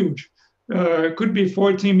is huge. It could be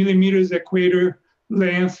 14 millimeters equator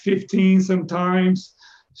length, 15 sometimes.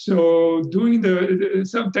 So doing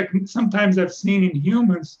sometimes I've seen in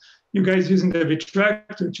humans, you guys using the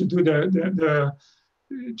vitractor to do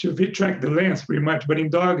to vitract the lens pretty much. But in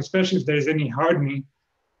dog, especially if there's any hardening,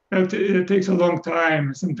 it takes a long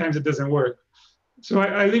time. Sometimes it doesn't work. So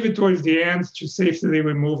I leave it towards the end to safely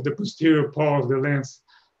remove the posterior paw of the lens,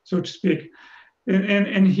 so to speak.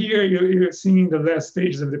 And here you're seeing the last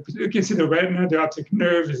stages of you can see the retina, the optic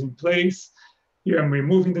nerve is in place. Here I'm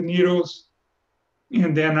removing the needles.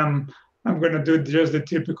 And then I'm going to do just the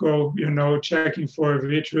typical, you know, checking for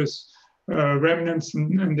vitreous remnants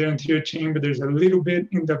in the anterior chamber. There's a little bit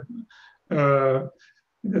in the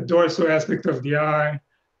dorsal aspect of the eye.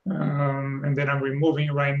 And then I'm removing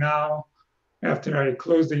it right now. After I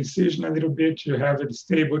close the incision a little bit, you have a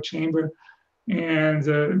stable chamber.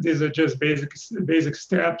 And these are just basic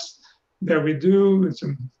steps that we do. It's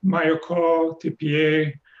a myocall,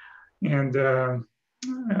 TPA, and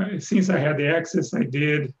since I had the access, I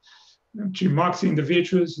did Chimoxi in the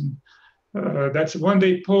vitreous. And, that's 1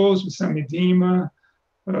 day post with some edema,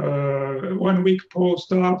 1 week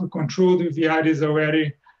post-op, controlled uveitis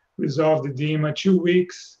already, resolved edema, 2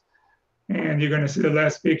 weeks. And you're going to see the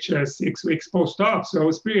last picture 6 weeks post-op. So I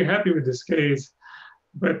was pretty happy with this case,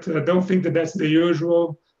 but don't think that that's the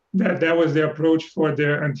usual. That was the approach for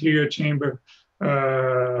the anterior chamber.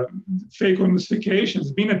 Fake emulsification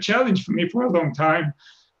has been a challenge for me for a long time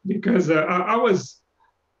because I was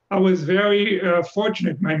very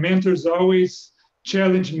fortunate. My mentors always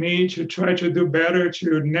challenged me to try to do better,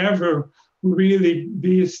 to never really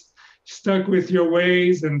be stuck with your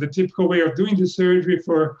ways. And the typical way of doing the surgery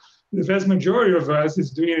for the vast majority of us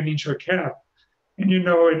is doing an intro cap. And you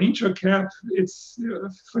know, an intro cap, it's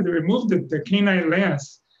for the remove the canine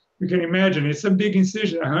lens. You can imagine it's a big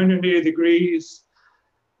incision, 180 degrees.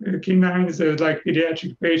 Canines are like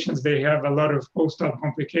pediatric patients. They have a lot of post-op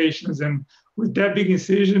complications. And with that big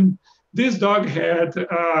incision, this dog had,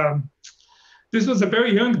 this was a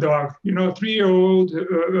very young dog, you know, 3-year-old.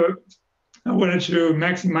 I wanted to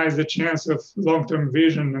maximize the chance of long-term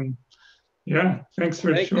vision. And yeah, thanks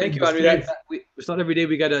for Thank you, Andre. It's not every day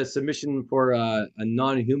we got a submission for a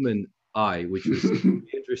non-human eye, which was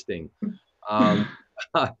interesting.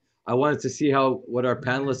 I wanted to see what our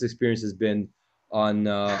panelists' experience has been on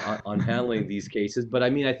handling these cases. But I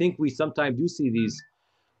mean, I think we sometimes do see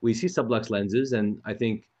sublux lenses, and I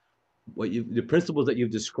think the principles that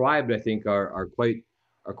you've described, I think, are quite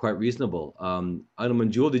reasonable. I don't know,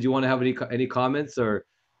 Manjul, did you want to have any comments or?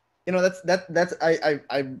 You know,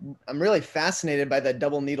 I'm really fascinated by that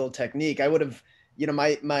double needle technique. I would have, you know,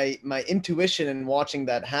 my intuition in watching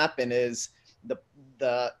that happen is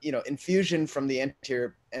the you know, infusion from the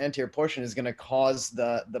anterior portion is going to cause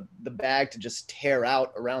the bag to just tear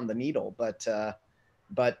out around the needle. But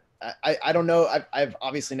I don't know. I've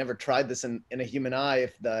obviously never tried this in a human eye.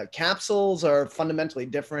 If the capsules are fundamentally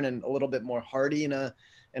different and a little bit more hardy in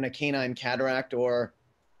a canine cataract, or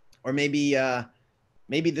maybe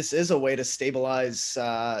this is a way to stabilize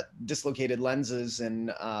dislocated lenses,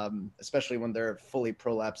 and especially when they're fully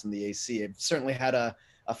prolapsed in the AC. I've certainly had a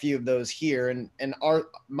few of those here, and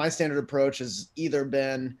my standard approach has either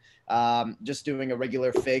been just doing a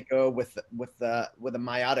regular phaco with a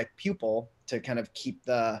meiotic pupil to kind of keep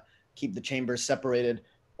the chambers separated,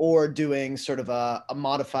 or doing sort of a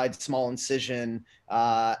modified small incision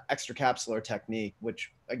extracapsular technique,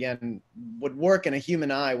 which again would work in a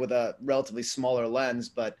human eye with a relatively smaller lens,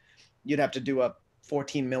 but you'd have to do a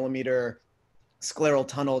 14 millimeter scleral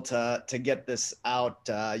tunnel to get this out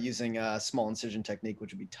using a small incision technique,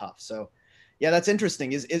 which would be tough. So yeah, that's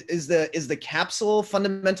interesting. Is the capsule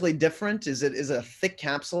fundamentally different? Is it a thick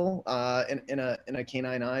capsule in a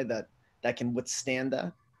canine eye that can withstand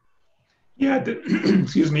that? Yeah,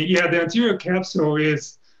 excuse me. Yeah, the anterior capsule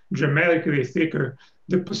is dramatically thicker.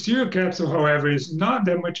 The posterior capsule, however, is not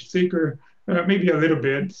that much thicker, maybe a little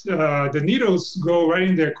bit. The needles go right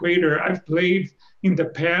in the equator. I've played in the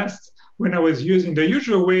past when I was using the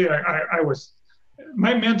usual way,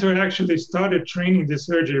 my mentor actually started training this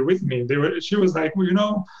surgery with me. She was like,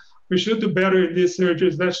 well, we should do better in these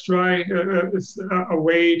surgeries. Let's try a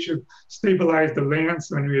way to stabilize the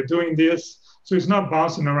lens when we're doing this, so it's not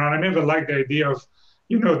bouncing around. I never liked the idea of,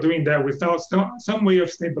 doing that without some way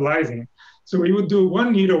of stabilizing. So we would do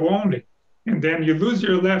one needle only, and then you lose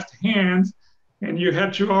your left hand, and you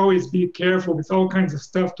have to always be careful with all kinds of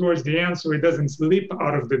stuff towards the end so it doesn't slip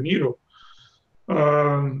out of the needle.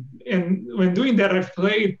 And when doing that, I've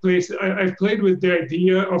played with the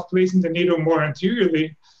idea of placing the needle more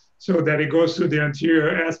anteriorly so that it goes to the anterior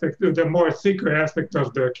aspect, the more thicker aspect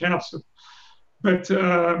of the capsule. But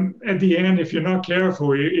at the end, if you're not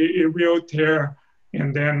careful, it will tear.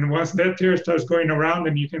 And then once that tear starts going around,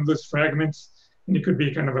 then you can lose fragments, and it could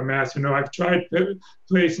be kind of a mess. I've tried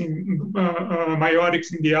placing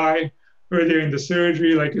myotics in the eye earlier in the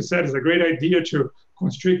surgery. Like you said, it's a great idea to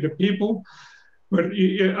constrict the pupil. But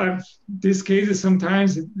these cases,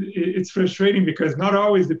 sometimes it's frustrating because not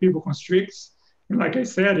always the pupil constricts. And like I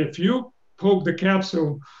said, if you poke the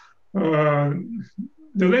capsule, the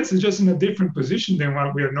lens is just in a different position than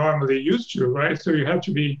what we are normally used to, right? So you have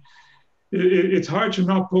to be, it's hard to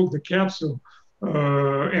not poke the capsule,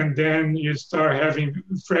 and then you start having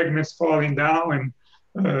fragments falling down, and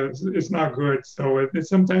it's not good. So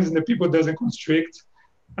sometimes the pupil doesn't constrict.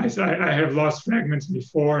 I have lost fragments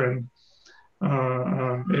before, and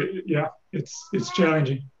it's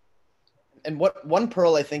challenging. And one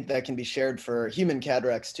pearl I think that can be shared for human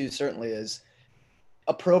cataracts too, certainly, is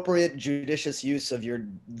appropriate judicious use of your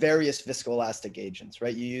various viscoelastic agents,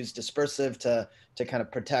 right? You use dispersive to kind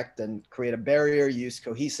of protect and create a barrier. You use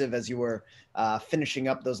cohesive as you were finishing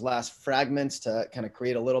up those last fragments to kind of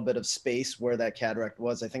create a little bit of space where that cataract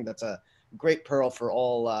was. I think that's a great pearl for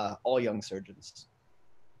all young surgeons.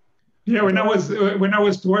 Yeah, when I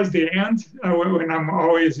was towards the end, when I'm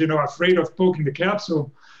always afraid of poking the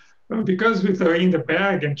capsule, because with in the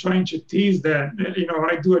bag and trying to tease that,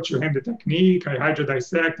 I do a two-handed technique, I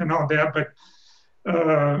hydrodissect and all that, but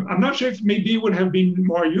I'm not sure if maybe it would have been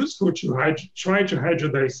more useful to try to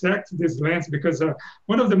hydrodissect this lens, because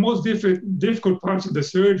one of the most difficult parts of the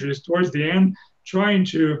surgery is towards the end, trying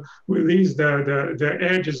to release the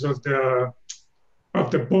edges of the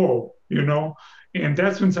bowl, and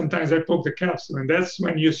that's when sometimes I poke the capsule, and that's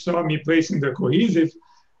when you saw me placing the cohesive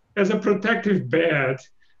as a protective bed.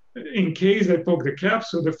 In case I poke the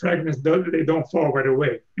capsule, the fragments they don't fall right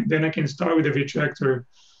away, and then I can start with the vitrector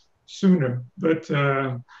sooner. But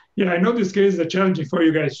I know this case is challenging for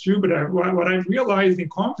you guys too. But what I've realized in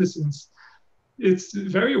convalescence, it's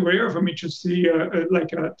very rare for me to see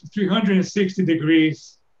like a 360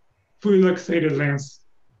 degrees fully luxated lens,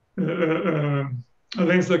 a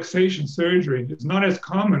lens luxation surgery. It's not as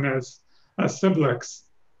common as a sublux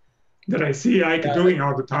that I see Ike doing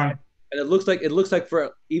all the time. And it looks like for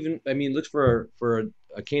a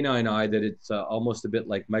canine eye that it's almost a bit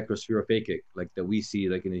like microspherophakic, like that we see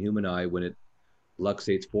like in a human eye when it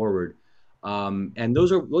luxates forward. And those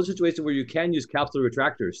situations where you can use capsular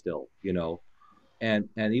retractors still, and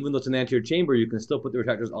even though it's an anterior chamber, you can still put the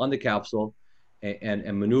retractors on the capsule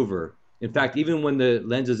and maneuver. In fact, even when the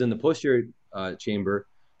lens is in the posterior chamber,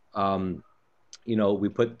 we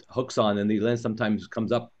put hooks on, and the lens sometimes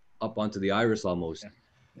comes up onto the iris almost. Yeah.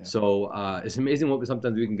 So it's amazing what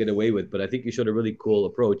sometimes we can get away with, but I think you showed a really cool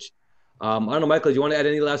approach. I don't know, Michael, do you want to add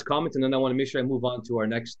any last comments? And then I want to make sure I move on to our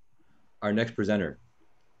next presenter.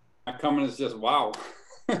 My comment is just, wow.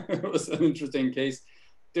 It was an interesting case.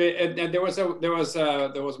 And there was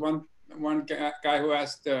one guy who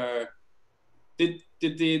asked, how's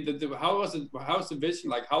the vision?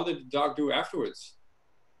 Like, how did the dog do afterwards?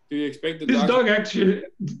 Do you expect the dog?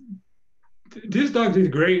 This dog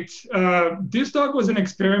did great. This dog was an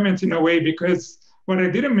experiment in a way, because what I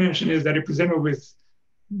didn't mention is that it presented with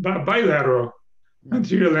bilateral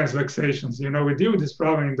anterior lens luxations. We deal with this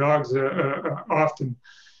problem in dogs often.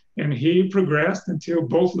 And he progressed until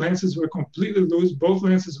both lenses were completely loose. Both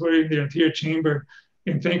lenses were in the anterior chamber.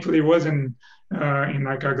 And thankfully it wasn't in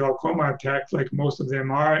like a glaucoma attack like most of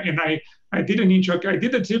them are. And I did a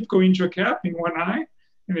typical intracap in one eye.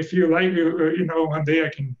 And if you like, one day I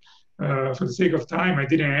can, for the sake of time, I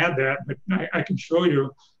didn't add that, but I can show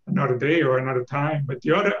you another day or another time. But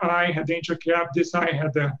the other eye had the intracap, this eye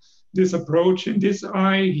had this approach, and this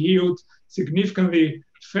eye healed significantly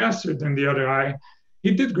faster than the other eye. He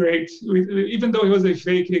did great, even though he was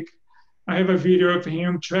aphakic. I have a video of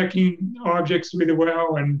him tracking objects really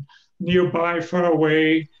well and nearby, far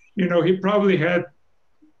away. He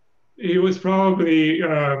was probably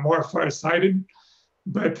more farsighted.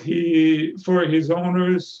 But for his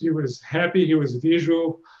owners, he was happy, he was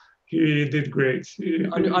visual, he did great.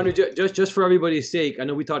 Andre, just for everybody's sake, I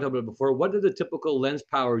know we talked about it before. What are the typical lens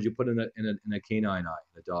powers you put in a canine eye,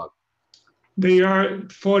 a dog? They are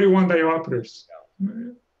 41 diopters.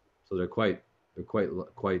 So they're quite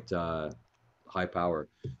high power.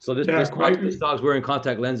 So this dog's wearing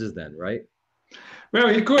contact lenses then, right? Well,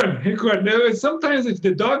 he could. Sometimes if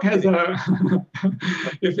the dog has a,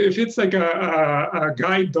 if it's like a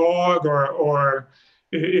guide dog, or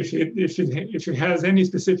if it has any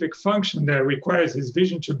specific function that requires his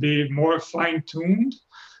vision to be more fine-tuned,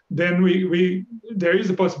 then there is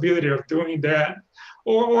a possibility of doing that.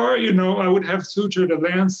 Or I would have sutured the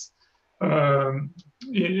lens. There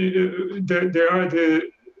are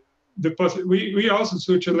we also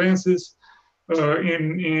suture lenses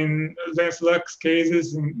in lens lux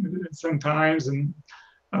cases and sometimes, and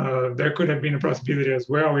there could have been a possibility as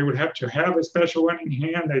well. We would have to have a special one in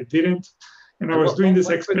hand. I didn't, and I was doing this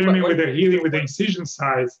experiment with the healing with the incision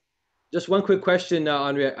size. Just one quick question,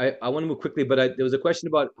 Andre. I want to move quickly, but there was a question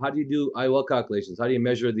about how do you do IOL calculations? How do you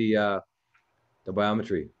measure the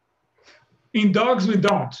biometry? In dogs, we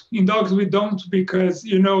don't. In dogs, we don't because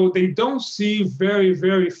they don't see very,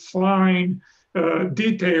 very fine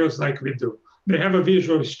details like we do. They have a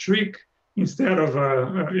visual streak instead of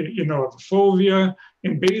a fovea.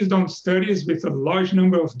 And based on studies with a large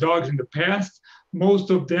number of dogs in the past,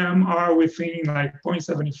 most of them are within like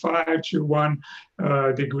 0.75 to 1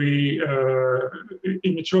 degree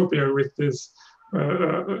emmetropia with this,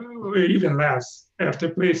 even less after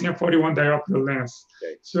placing a 41 diopter lens.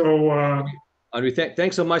 Okay. So, Andre,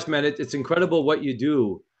 thanks so much, man. It's incredible what you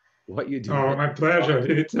do. Oh, my pleasure.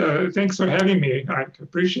 Thanks for having me. I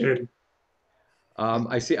appreciate it.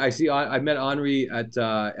 I see. I met Henri at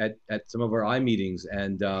some of our eye meetings,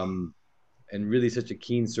 and really such a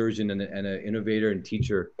keen surgeon and an innovator and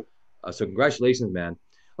teacher. So congratulations, man.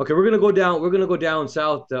 Okay, we're gonna go down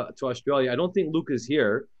south to Australia. I don't think Luke is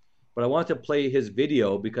here, but I want to play his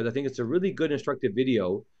video because I think it's a really good instructive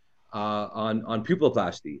video on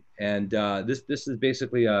pupiloplasty. And this is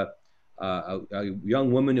basically a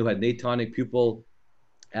young woman who had an atonic pupil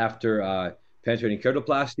after penetrating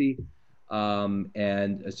keratoplasty.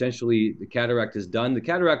 And essentially the cataract is done. The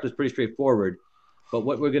cataract was pretty straightforward, but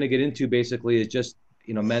what we're going to get into basically is just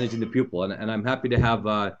managing the pupil. And I'm happy to have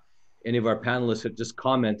any of our panelists just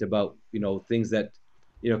comment about things that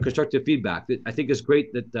constructive feedback. I think it's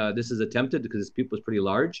great that this is attempted because this pupil is pretty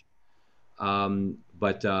large.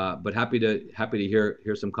 But happy to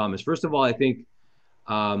hear some comments. First of all, I think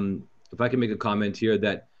if I can make a comment here,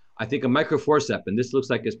 that I think a microforcep, and this looks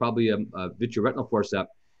like it's probably a vitreoretinal forcep,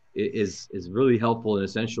 is really helpful and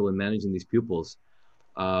essential in managing these pupils.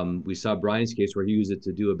 We saw Brian's case where he used it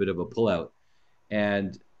to do a bit of a pullout.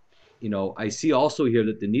 And, I see also here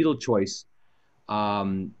that the needle choice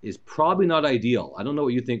is probably not ideal. I don't know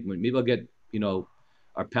what you think. Maybe I'll get,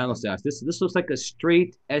 our panelists to ask. This looks like a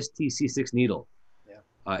straight STC6 needle. Yeah.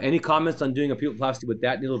 Any comments on doing a pupiloplasty with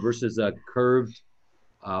that needle versus a curved,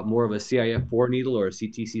 more of a CIF4 needle or a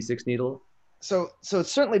CTC6 needle? So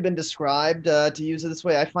it's certainly been described to use it this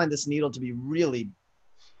way. I find this needle to be really,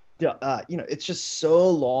 it's just so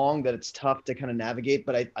long that it's tough to kind of navigate.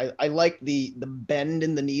 But I like the bend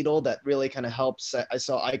in the needle that really kind of helps. I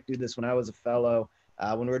saw Ike do this when I was a fellow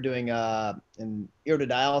when we were doing an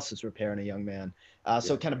iridodialysis repair in a young man.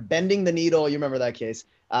 So kind of bending the needle, you remember that case,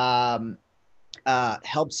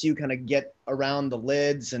 helps you kind of get around the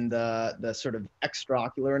lids and the sort of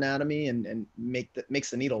extraocular anatomy and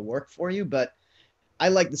makes the needle work for you. But I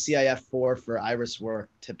like the CIF4 for iris work.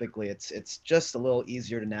 Typically, it's just a little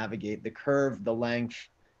easier to navigate. The curve, the length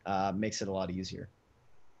makes it a lot easier.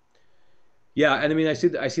 Yeah, and I mean, I see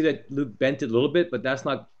that Luke bent it a little bit, but that's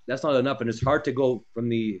not enough, and it's hard to go from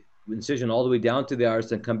the incision all the way down to the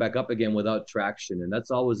iris and come back up again without traction, and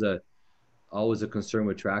that's always a concern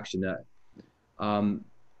with traction.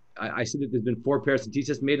 I see that there's been 4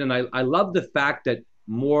 paracentesis made, and I love the fact that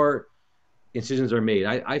more incisions are made.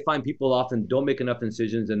 I find people often don't make enough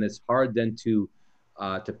incisions, and it's hard then to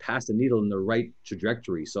pass the needle in the right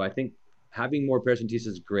trajectory. So I think having more paracentesis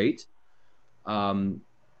is great.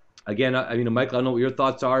 Again, Michael, I don't know what your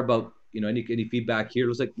thoughts are about any feedback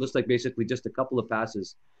here. Looks like basically just a couple of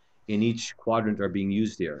passes in each quadrant are being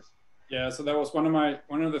used here. Yeah, so that was one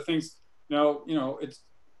of the things. It's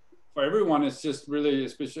for everyone. It's just really,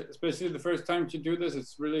 especially the first time to do this,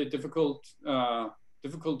 it's really difficult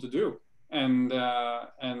to do. And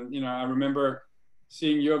I remember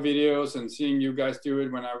seeing your videos and seeing you guys do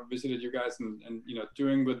it when I visited you guys, and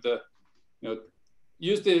doing with the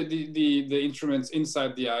use the instruments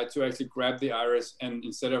inside the eye to actually grab the iris, and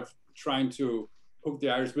instead of trying to poke the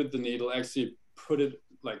iris with the needle, actually pull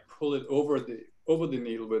it over over the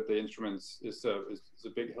needle with the instruments is a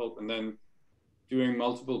big help. And then doing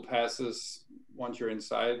multiple passes once you're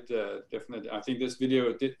inside, definitely. I think this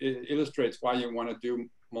video it illustrates why you want to do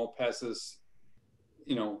more passes,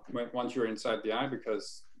 you know, once you're inside the eye,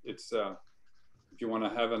 because it's if you want to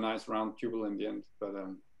have a nice round pupil in the end. But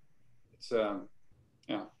it's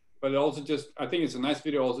yeah. But it also just, I think it's a nice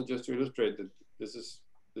video also just to illustrate that this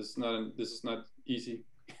is not easy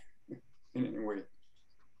in any way.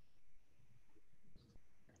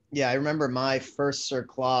 Yeah, I remember my first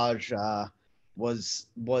cerclage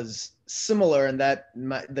was similar in that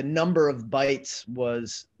the number of bites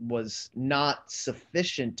was not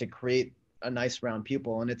sufficient to create a nice round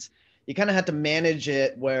pupil, and you kind of had to manage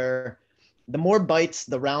it where the more bites,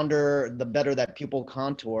 the rounder, the better that pupil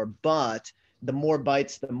contour, but the more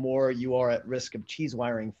bites, the more you are at risk of cheese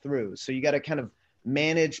wiring through. So you got to kind of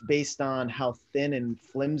manage based on how thin and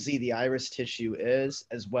flimsy the iris tissue is,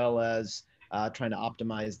 as well as trying to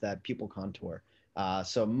optimize that pupil contour.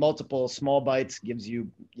 So multiple small bites gives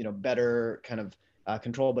you, better kind of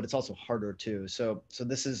control, but it's also harder too. So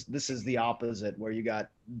this is the opposite, where you got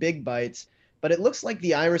big bites, but it looks like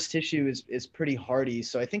the iris tissue is pretty hardy.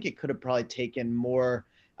 So I think it could have probably taken more,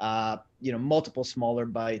 multiple smaller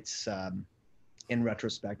bites in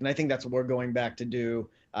retrospect. And I think that's what we're going back to do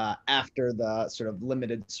after the sort of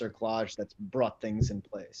limited cerclage that's brought things in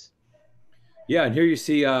place. Yeah, and here you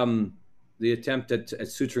see the attempt at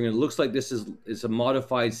suturing. It looks like this is a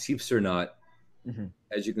modified Siepser knot,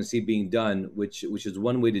 as you can see being done, which is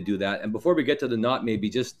one way to do that. And before we get to the knot, maybe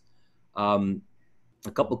just a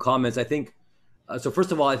couple comments. I think so.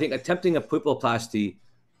 First of all, I think attempting a pupilloplasty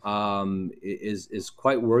is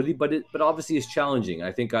quite worthy, but obviously is challenging.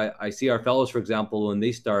 I think I see our fellows, for example, when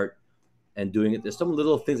they start and doing it, there's some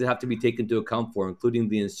little things that have to be taken into account for, including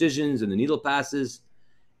the incisions and the needle passes,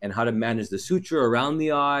 and how to manage the suture around the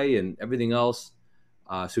eye and everything else.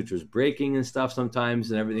 Sutures breaking and stuff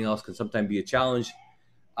sometimes, and everything else can sometimes be a challenge.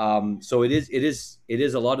 So it is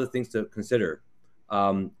a lot of things to consider.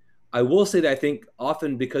 I will say that I think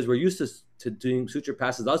often, because we're used to doing suture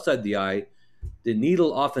passes outside the eye, the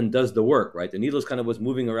needle often does the work, right? The needle is kind of what's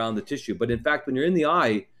moving around the tissue. But in fact, when you're in the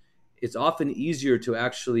eye, it's often easier to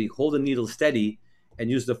actually hold the needle steady and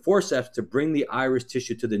use the forceps to bring the iris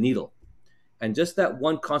tissue to the needle. And just that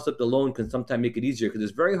one concept alone can sometimes make it easier, because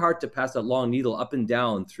it's very hard to pass that long needle up and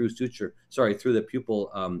down through the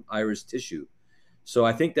pupil iris tissue. So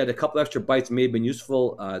I think that a couple extra bites may have been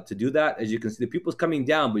useful to do that. As you can see, the pupil's coming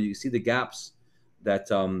down, but you can see the gaps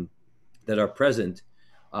that are present.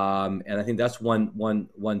 And I think that's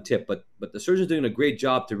one tip. But the surgeon's doing a great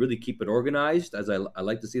job to really keep it organized, as I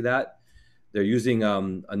like to see that. They're using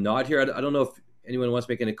a knot here. I don't know if anyone wants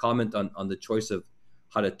to make any comment on the choice of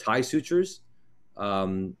how to tie sutures.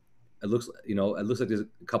 It looks like there's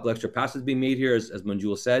a couple extra passes being made here, as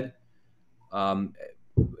Manjul said.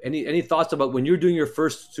 Any thoughts about when you're doing your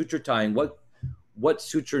first suture tying? What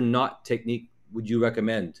suture knot technique would you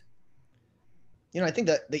recommend? I think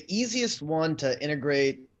that the easiest one to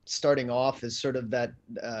integrate starting off is sort of that,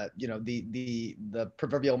 the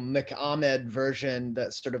proverbial McAhmed version,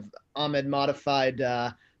 that sort of Ahmed modified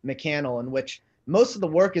McCannell, in which most of the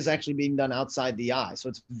work is actually being done outside the eye. So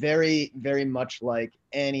it's very, very much like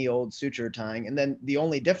any old suture tying. And then the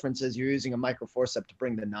only difference is you're using a microforceps to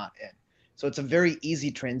bring the knot in. So it's a very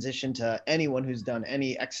easy transition to anyone who's done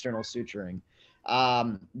any external suturing.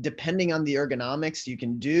 Depending on the ergonomics, you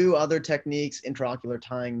can do other techniques, intraocular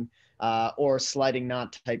tying or sliding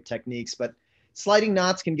knot type techniques, but sliding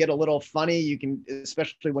knots can get a little funny. You can,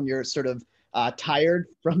 especially when you're sort of tired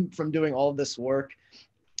from doing all of this work,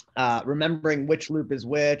 remembering which loop is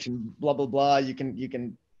which and blah, blah, blah. You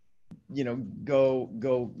can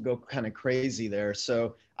go kind of crazy there.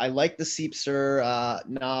 So I like the Siepser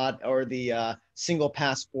knot, or the single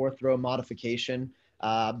pass fourth row modification.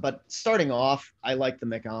 But starting off, I like the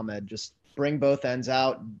McAhmed. Just bring both ends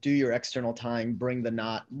out, do your external tying, bring the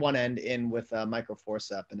knot one end in with a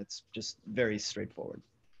microforceps, and it's just very straightforward.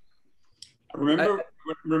 I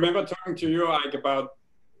remember talking to you, Ike, about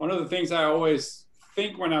one of the things I always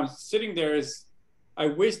think when I'm sitting there is I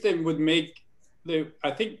wish they would make a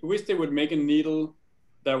needle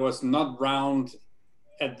that was not round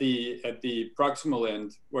at the proximal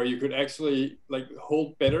end, where you could actually like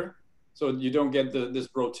hold better, so you don't get this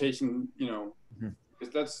rotation,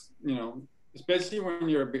 because that's, especially when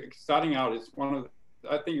you're starting out,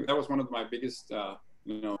 I think that was one of my biggest,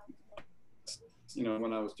 when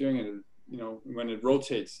I was doing it, when it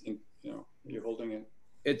rotates, you're holding it.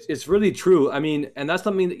 It's really true. I mean, and that's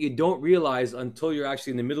something that you don't realize until you're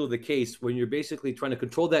actually in the middle of the case, when you're basically trying to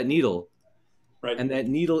control that needle. Right. And that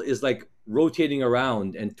needle is like rotating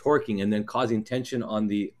around and torquing and then causing tension on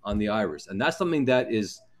the iris, and that's something that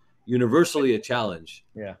is universally a challenge.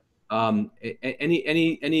 Yeah.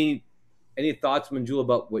 Any thoughts, Manjul,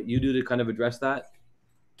 about what you do to kind of address that?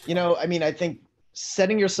 You know, I mean, I think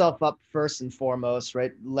setting yourself up first and foremost,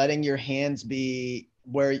 right? Letting your hands be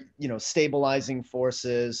where, you know, stabilizing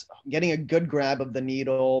forces, getting a good grab of the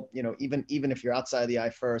needle, you know, even if you're outside the eye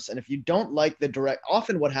first. And if you don't like the direct,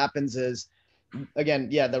 often what happens is, again,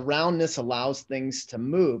 yeah, the roundness allows things to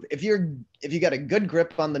move. If you got a good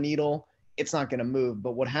grip on the needle, it's not going to move.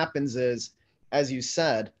 But what happens is, as you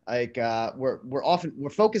said, like we're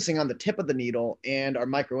focusing on the tip of the needle and our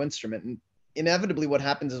micro instrument, and inevitably what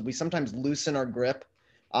happens is we sometimes loosen our grip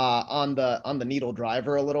on the needle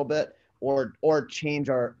driver a little bit, or change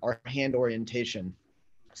our hand orientation.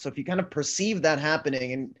 So if you kind of perceive that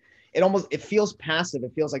happening, and it feels passive,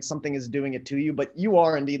 it feels like something is doing it to you, but you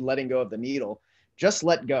are indeed letting go of the needle. Just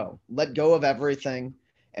let go of everything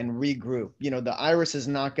and regroup. You know, the iris is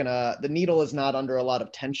not gonna, the needle is not under a lot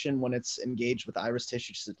of tension when it's engaged with iris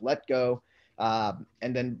tissue. Just let go,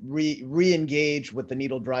 and then re-engage with the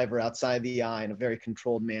needle driver outside the eye in a very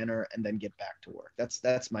controlled manner, and then get back to work.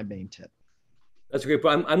 That's my main tip. That's great.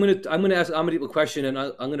 But I'm gonna ask Amadip a question, and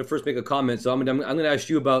I'm gonna first make a comment. So I'm gonna ask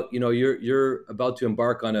you about, you know, you're about to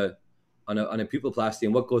embark on a pupiloplasty,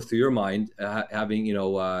 and what goes through your mind, having you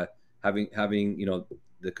know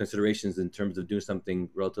the considerations in terms of doing something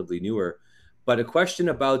relatively newer. But a question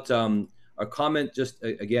about a comment just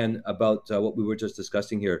again about what we were just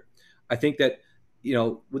discussing here. I think that, you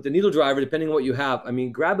know, with the needle driver, depending on what you have, I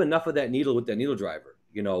mean, grab enough of that needle with that needle driver,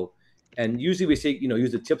 you know. And usually we say, you know,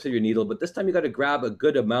 use the tips of your needle, but this time you got to grab a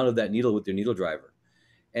good amount of that needle with your needle driver,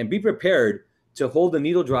 and be prepared to hold the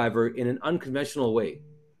needle driver in an unconventional way.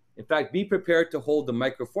 In fact, be prepared to hold the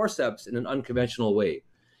microforceps in an unconventional way.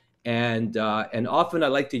 And often I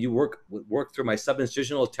like to work through my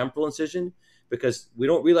subincisional temporal incision, because we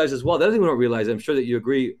don't realize as well. The other thing we don't realize, I'm sure that you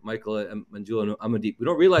agree, Michael and Manjul and Amadip, we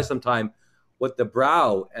don't realize sometimes what the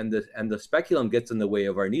brow and the speculum gets in the way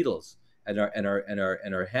of our needles and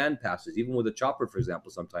our hand passes, even with a chopper, for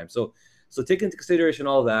example, sometimes. So take into consideration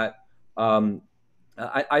all that.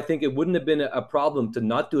 I think it wouldn't have been a problem to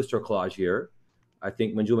not do a cerclage here. I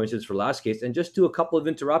think Manjul mentioned this for last case, and just do a couple of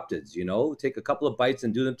interrupteds, you know, take a couple of bites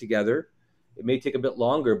and do them together. It may take a bit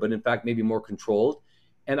longer, but in fact, maybe more controlled.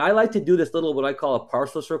 And I like to do this little, what I call a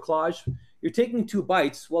partial cerclage. You're taking 2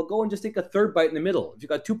 bites, well, go and just take a 3rd bite in the middle. If you've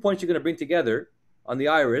got 2 points you're going to bring together on the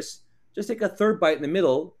iris, just take a 3rd bite in the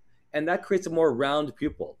middle, and that creates a more round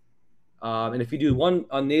pupil. And if you do one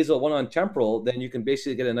on nasal, one on temporal, then you can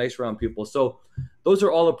basically get a nice round pupil. So those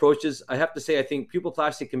are all approaches. I have to say, I think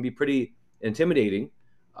pupiloplasty can be pretty intimidating,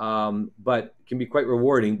 but can be quite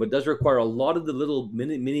rewarding, but does require a lot of the little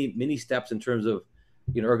mini steps in terms of,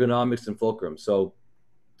 you know, ergonomics and fulcrum. So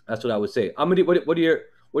that's what I would say. Amadi, what do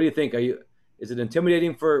you think? Is it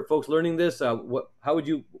intimidating for folks learning this? How would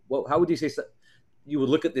you say you would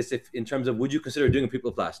look at this in terms of, would you consider doing a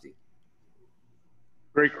pupiloplasty?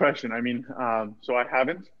 Great question. I mean, so I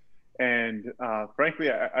haven't, and frankly,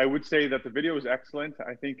 I would say that the video was excellent.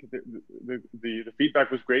 I think the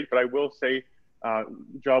feedback was great, but I will say,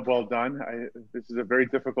 job well done. This is a very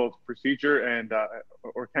difficult procedure, and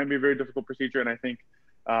or can be a very difficult procedure, and I think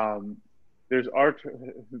there's art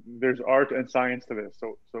and science to this.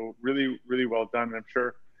 So really well done. And I'm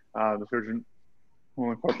sure the surgeon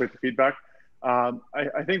will incorporate the feedback.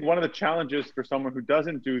 I think one of the challenges for someone who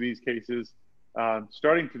doesn't do these cases,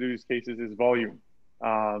 starting to do these cases, is volume.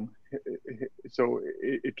 So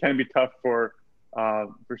it can be tough for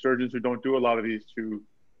surgeons who don't do a lot of these to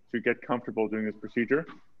get comfortable doing this procedure.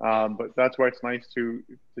 But that's why it's nice to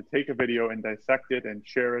take a video and dissect it and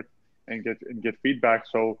share it and get feedback.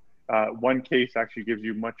 So one case actually gives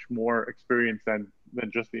you much more experience than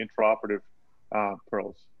just the intraoperative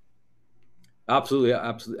pearls. Absolutely,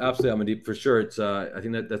 Amadip, for sure. It's I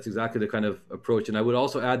think that's exactly the kind of approach. And I would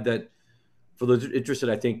also add that for those interested,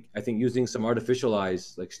 I think using some artificial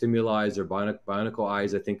eyes, like stimuli or bionicle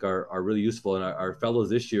eyes, I think are really useful. And our fellows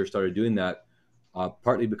this year started doing that,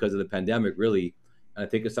 partly because of the pandemic, really. And I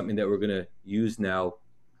think it's something that we're going to use now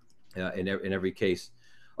in every case.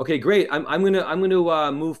 Okay, great. I'm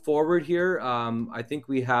gonna move forward here. I think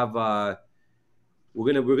we have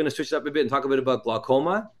we're gonna switch it up a bit and talk a bit about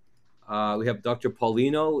glaucoma. We have Dr.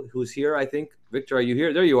 Paulino, who's here, I think. Victor, are you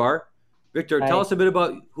here? There you are. Victor, tell us a bit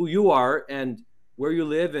about who you are and where you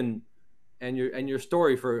live and your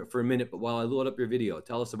story for a minute. But while I load up your video,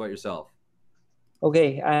 tell us about yourself.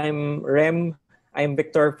 Okay, I'm Rem. I'm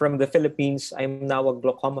Victor from the Philippines. I'm now a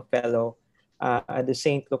glaucoma fellow at the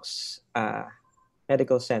St. Luke's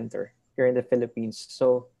Medical Center here in the Philippines.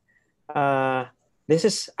 So This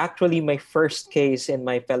is actually my first case in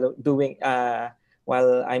my fellow doing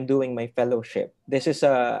while I'm doing my fellowship. This is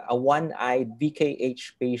a one-eyed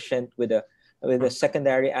VKH patient with a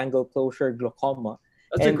secondary angle closure glaucoma.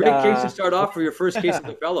 That's a And great case to start off for your first case as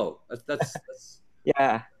a fellow. That's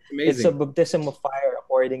yeah, it's a amazing. baptism of fire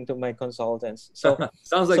according to my consultants. So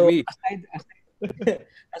Sounds like so me.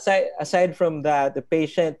 aside from that, the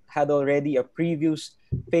patient had already a previous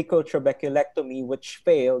phacotrabeculectomy which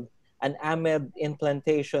failed, an AMED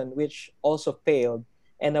implantation which also failed,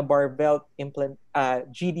 and a barbell implant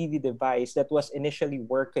GDD device that was initially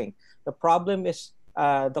working. The problem is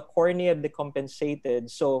the cornea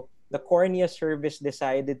decompensated, so the cornea service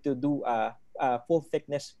decided to do a full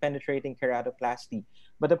thickness penetrating keratoplasty.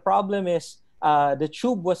 But the problem is the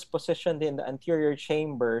tube was positioned in the anterior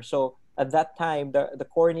chamber, so at that time the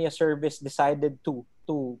cornea service decided to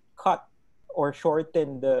cut or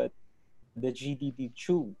shorten the GDD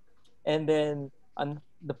tube, and then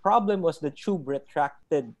the problem was the tube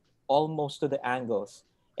retracted almost to the angles,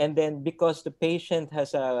 and then because the patient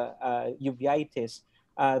has a uveitis,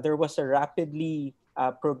 there was a rapidly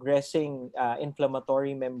progressing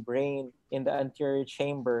inflammatory membrane in the anterior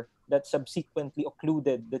chamber that subsequently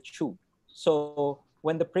occluded the tube. So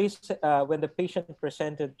when the patient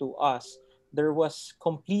presented to us, there was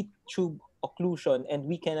complete tube occlusion, and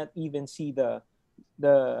we cannot even see the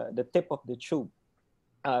tip of the tube.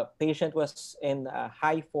 Patient was in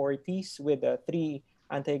high 40s with three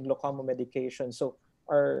anti-glaucoma medications. So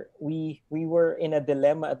we were in a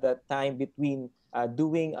dilemma at that time between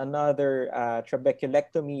doing another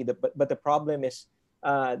trabeculectomy, but the problem is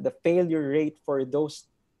the failure rate for those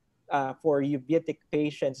for uveitic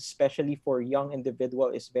patients, especially for young individual,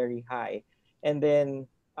 is very high. And then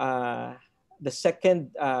the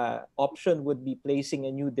second option would be placing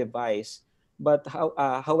a new device. But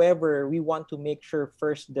however, we want to make sure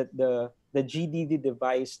first that the GDD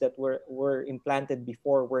device that were implanted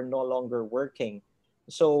before were no longer working.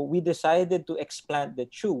 So we decided to explant the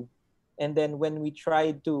tube. And then when we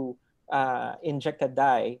tried to inject a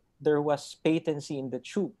dye, there was patency in the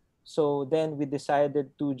tube. So then we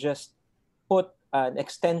decided to just put an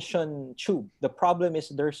extension tube. The problem is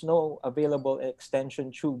there's no available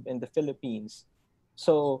extension tube in the Philippines.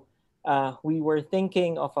 So we were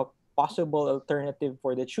thinking of a possible alternative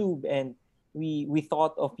for the tube, and we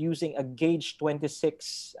thought of using a gauge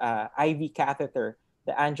 26 IV catheter,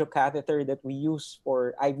 the angio catheter that we use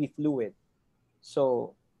for IV fluid.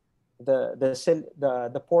 So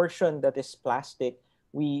the portion that is plastic,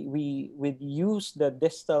 we would use the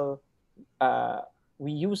distal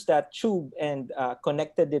we used that tube and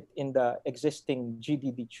connected it in the existing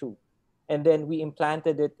GDD tube, and then we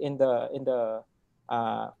implanted it in the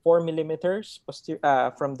 4 millimeters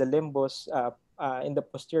from the limbus in the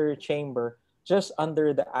posterior chamber, just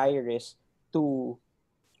under the iris, to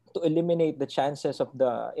eliminate the chances of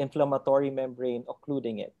the inflammatory membrane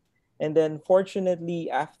occluding it. And then, fortunately,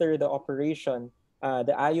 after the operation,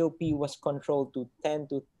 the IOP was controlled to 10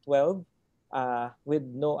 to 12 with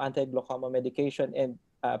no anti-glaucoma medication, and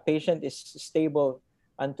patient is stable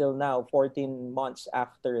until now, 14 months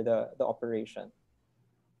after the operation.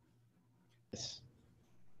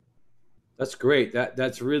 That's great.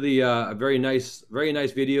 That's really a very nice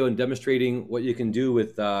video, and demonstrating what you can do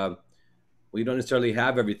with well, you don't necessarily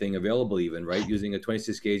have everything available, even, right? Using a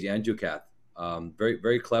 26 gauge angiocath.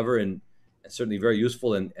 Very clever, and certainly very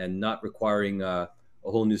useful, and not requiring a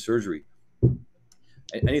whole new surgery.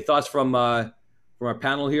 Any thoughts from our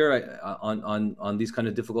panel here on these kind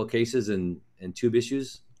of difficult cases and tube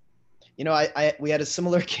issues? You know, we had a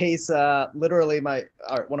similar case. Literally,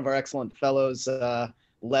 one of our excellent fellows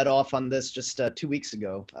led off on this just 2 weeks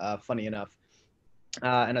ago. Funny enough,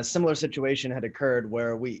 and a similar situation had occurred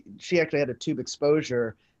where she actually had a tube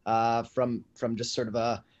exposure from just sort of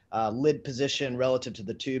a lid position relative to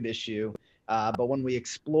the tube issue. But when we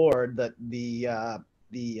explored that,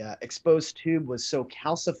 the exposed tube was so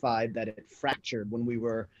calcified that it fractured when we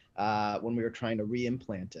were trying to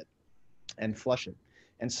reimplant it and flush it.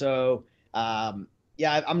 And so,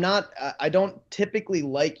 yeah, I don't typically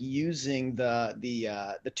like using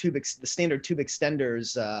the standard tube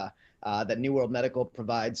extenders that New World Medical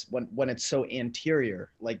provides when it's so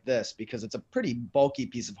anterior like this, because it's a pretty bulky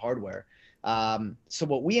piece of hardware. So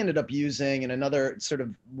what we ended up using in another sort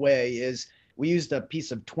of way is we used a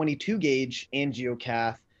piece of 22 gauge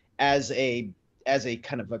angiocath as a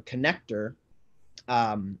kind of a connector.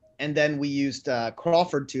 And then we used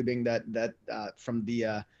Crawford tubing that from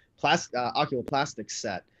the oculoplastics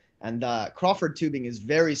set. And Crawford tubing is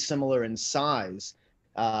very similar in size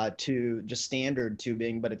to just standard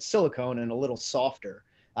tubing, but it's silicone and a little softer.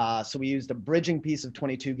 So we used a bridging piece of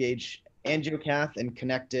 22 gauge angiocath and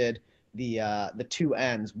connected the two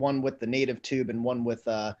ends, one with the native tube and one with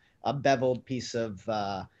a beveled piece of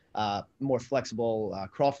more flexible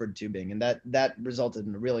Crawford tubing, and that resulted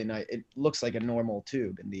in a really nice. It looks like a normal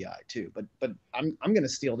tube in the eye too. But I'm going to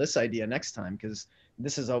steal this idea next time, because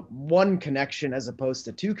this is a one connection as opposed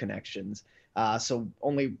to two connections. So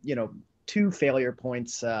only two failure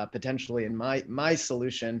points potentially in my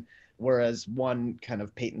solution, whereas one kind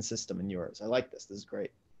of patent system in yours. I like this. This is great.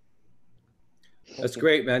 That's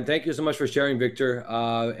great, man. Thank you so much for sharing, Victor,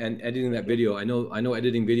 and editing that video. I know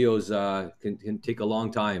editing videos can take a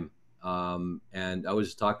long time. And I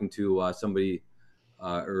was talking to somebody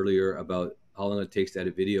earlier about how long it takes to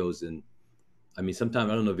edit videos. And I mean, sometimes,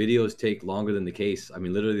 I don't know, videos take longer than the case. I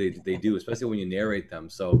mean, literally they do, especially when you narrate them.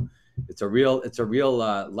 So it's a real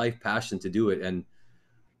life passion to do it. And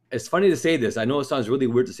it's funny to say this. I know it sounds really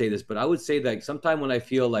weird to say this, but I would say that sometime when I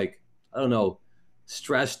feel like, I don't know,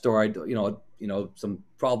 stressed, or some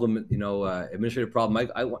problem, administrative problem,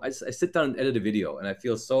 I sit down and edit a video, and I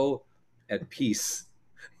feel so at peace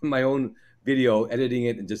in my own video, editing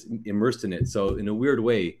it and just immersed in it. So in a weird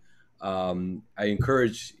way, I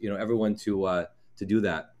encourage everyone to do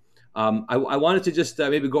that. I wanted to just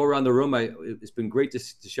maybe go around the room. It's been great to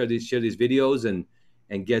share these videos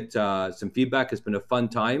and get some feedback. It's been a fun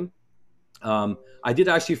time. I did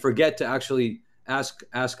actually forget to actually ask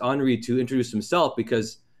Henri to introduce himself,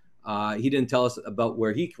 because he didn't tell us about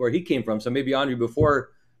where he came from. So maybe, Henri,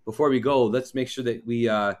 before we go, let's make sure that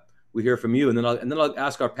we hear from you, and then I'll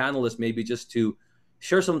ask our panelists maybe just to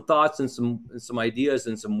share some thoughts and some ideas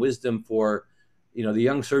and some wisdom for the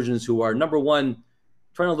young surgeons who are, number one,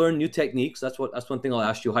 trying to learn new techniques. That's one thing I'll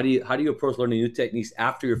ask you. How do you approach learning new techniques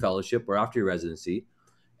after your fellowship or after your residency?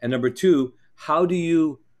 And number two, how do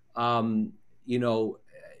you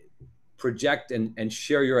project and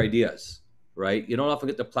share your ideas, right? You don't often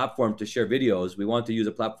get the platform to share videos. We want to use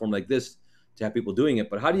a platform like this to have people doing it,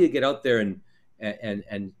 but how do you get out there and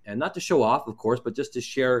not to show off, of course, but just to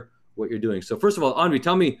share what you're doing? So first of all, Henri,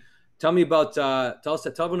 tell me about tell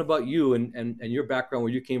everyone about you and your background,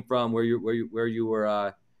 where you came from, where you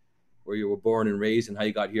were born and raised, and how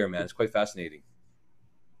you got here, man. It's quite fascinating.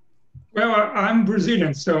 Well, I'm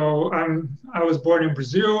Brazilian, so I was born in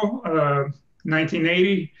Brazil,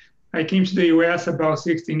 1980. I came to the US about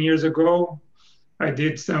 16 years ago. I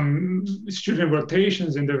did some student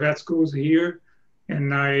rotations in the vet schools here,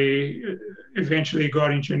 and I eventually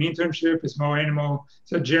got into an internship, it's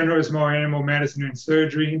a general small animal medicine and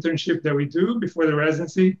surgery internship that we do before the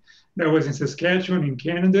residency. That was in Saskatchewan in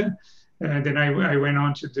Canada. And then I went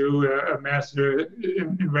on to do a master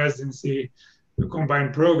in residency, a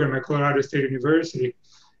combined program at Colorado State University,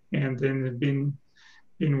 and then been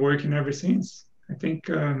working ever since. I think.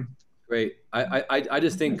 Great. I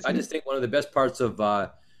just think one of the best parts of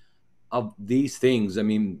these things, I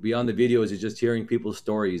mean, beyond the videos, is just hearing people's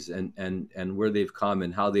stories and where they've come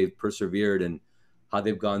and how they've persevered and how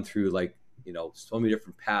they've gone through so many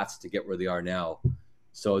different paths to get where they are now.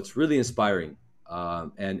 So it's really inspiring.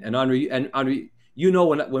 And Henri,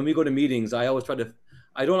 when we go to meetings, I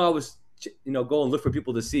don't always go and look for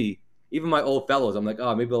people to see. Even my old fellows, I'm like,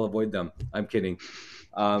 oh, maybe I'll avoid them. I'm kidding.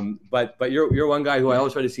 But you're one guy who I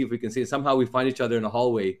always try to see if we can see. Somehow we find each other in a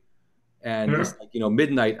hallway, and it's like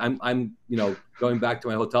midnight. I'm going back to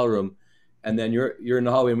my hotel room, and then you're in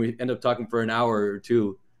the hallway, and we end up talking for an hour or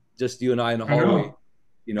two, just you and I in the hallway,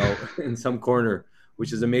 in some corner,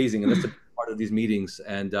 which is amazing. And that's the part of these meetings,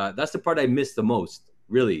 and that's the part I miss the most,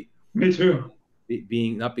 really. Me too.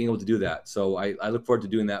 Not being able to do that. So I look forward to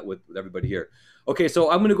doing that with everybody here. Okay,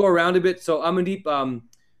 so I'm going to go around a bit. So Amandeep,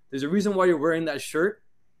 there's a reason why you're wearing that shirt.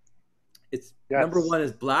 It's Number one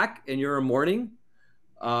is black, and you're a morning.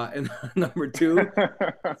 And number two,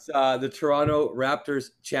 it's the Toronto Raptors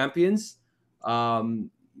champions. They are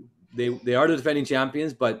the defending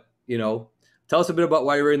champions, but tell us a bit about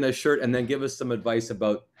why you're wearing that shirt, and then give us some advice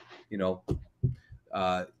about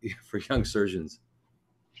for young surgeons.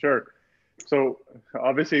 Sure. So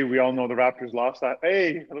obviously we all know the Raptors lost that.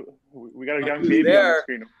 Hey, we got a young baby on the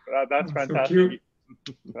screen. That's fantastic.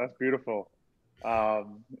 So that's beautiful.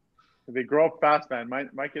 They grow up fast, man.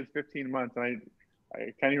 My kid's 15 months, and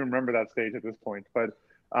I can't even remember that stage at this point. But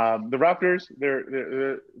the Raptors,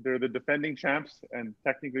 they're the defending champs, and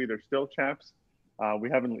technically they're still champs. We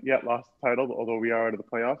haven't yet lost the title, although we are out of the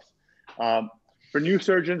playoffs. For new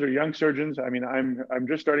surgeons or young surgeons, I mean, I'm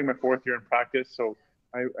just starting my 4th year in practice, so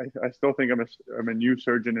I still think I'm a new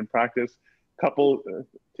surgeon in practice. Couple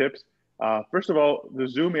tips. First of all, the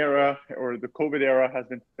Zoom era or the COVID era has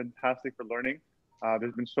been fantastic for learning.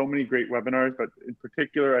 There's been so many great webinars, but in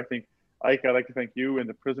particular, I think Ike, I'd like to thank you and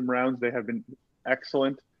the Prism rounds. They have been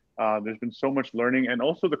excellent. There's been so much learning and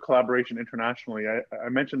also the collaboration internationally. I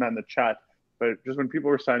mentioned that in the chat, but just when people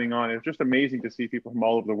were signing on, it's just amazing to see people from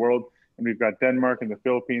all over the world. And we've got Denmark and the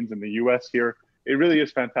Philippines and the US here. It really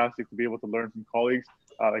is fantastic to be able to learn from colleagues.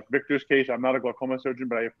 Like Victor's case, I'm not a glaucoma surgeon,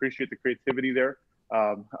 but I appreciate the creativity there.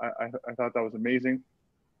 I thought that was amazing.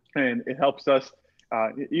 And it helps us,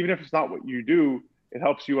 even if it's not what you do, it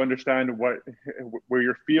helps you understand where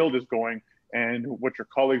your field is going and what your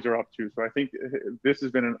colleagues are up to. So I think this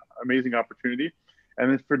has been an amazing opportunity.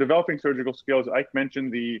 And then for developing surgical skills, Ike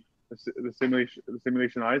mentioned the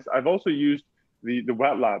simulation eyes. I've also used the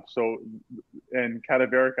wet lab, and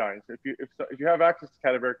cadaveric eyes. If you have access to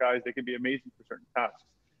cadaveric eyes, they can be amazing for certain tasks.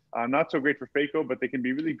 Not so great for phaco, but they can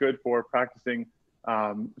be really good for practicing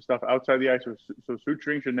stuff outside the eye. So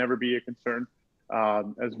suturing should never be a concern,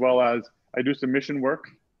 as well as I do some mission work,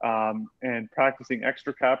 and practicing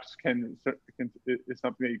extra caps is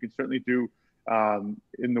something that you can certainly do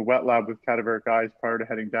in the wet lab with cadaveric eyes prior to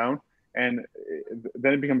heading down. And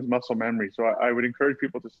then it becomes muscle memory. So I would encourage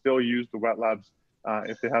people to still use the wet labs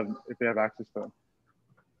if they have access to them.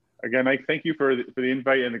 Again, Mike, thank you for the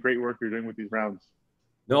invite and the great work you're doing with these rounds.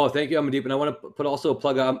 No, thank you, Amandeep. And I want to put also a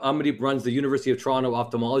plug. Amandeep runs the University of Toronto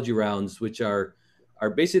ophthalmology rounds, which are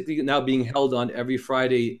basically now being held on every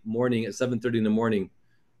Friday morning at 7:30 in the morning.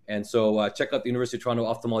 And so check out the University of Toronto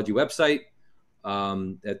ophthalmology website.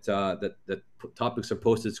 That topics are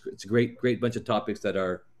posted. It's a great bunch of topics that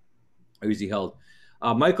are usually held.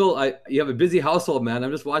 Michael, you have a busy household, man.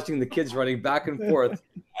 I'm just watching the kids running back and forth.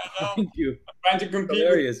 Thank you. I'm trying to compete.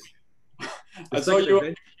 Hilarious. I saw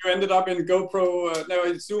you ended up in GoPro,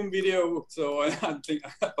 in Zoom video. So I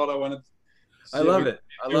thought I wanted to I love it.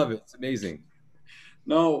 I love it. It's amazing.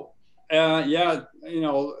 No, yeah,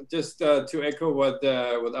 just to echo what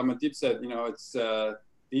Amandeep said, it's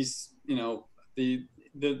these,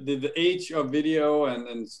 the age of video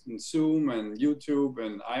and Zoom and YouTube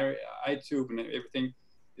and iTube and everything,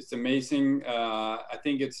 it's amazing. I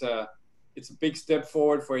think it's a big step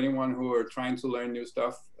forward for anyone who are trying to learn new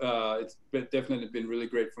stuff. It's definitely been really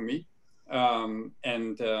great for me. I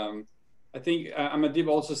think Amandeep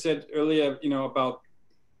also said earlier, about,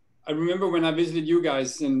 I remember when I visited you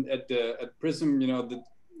guys at Prism,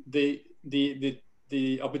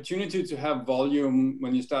 the opportunity to have volume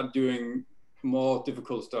when you start doing more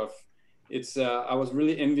difficult stuff. I was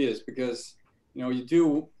really envious because, you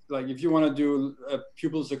do, like, if you want to do a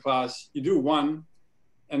pupils class, you do one,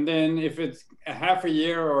 and then if it's a half a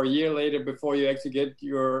year or a year later before you actually get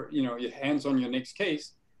your hands on your next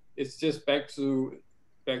case, it's just back to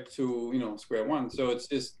square one. So it's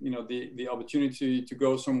just the opportunity to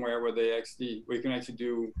go somewhere where you can actually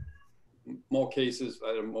do more cases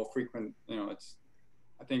at a more frequent.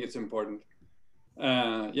 I think it's important.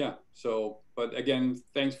 Yeah. So, but again,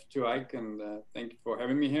 thanks to Ike, and thank you for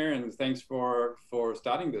having me here, and thanks for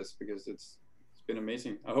starting this, because it's been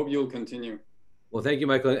amazing. I hope you'll continue. Well, thank you,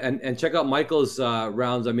 Michael, and check out Michael's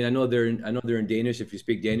rounds. I mean, I know they're in Danish. If you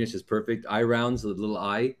speak Danish, it's perfect. I rounds, the little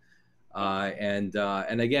I. And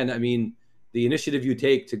again, I mean, the initiative you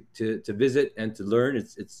take to visit and to learn,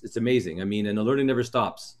 it's amazing. I mean, and the learning never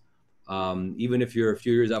stops. Even if you're a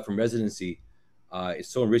few years out from residency, it's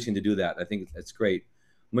so enriching to do that. I think that's great.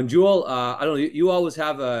 Manjul, I don't know, you always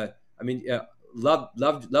have loved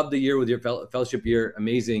the year with your fellowship year,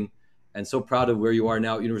 amazing, and so proud of where you are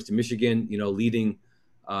now at University of Michigan, leading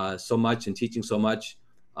so much and teaching so much.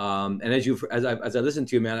 And as I listen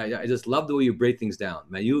to you, man, I just love the way you break things down,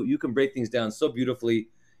 man. You can break things down so beautifully,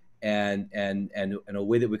 and in a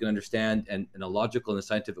way that we can understand, and in a logical and a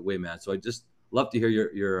scientific way, man. So I just love to hear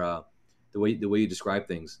your the way you describe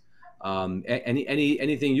things.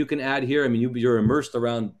 Anything you can add here? I mean, you're immersed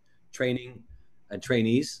around training and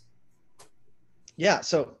trainees. Yeah.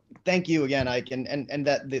 So thank you again, Ike, and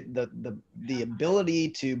that the ability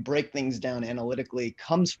to break things down analytically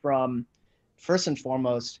comes from, first and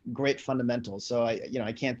foremost, great fundamentals. So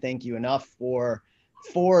I can't thank you enough for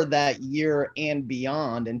that year and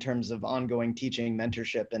beyond in terms of ongoing teaching,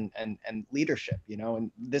 mentorship, and leadership.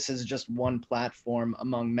 And this is just one platform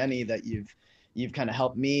among many that you've kind of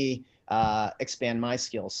helped me expand my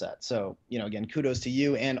skill set. So again, kudos to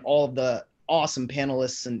you and all of the awesome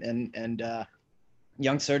panelists and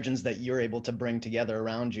young surgeons that you're able to bring together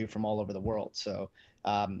around you from all over the world. So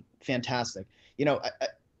fantastic.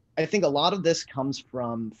 I think a lot of this comes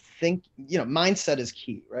from mindset is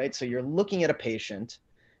key, right? So you're looking at a patient.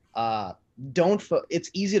 It's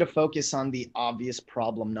easy to focus on the obvious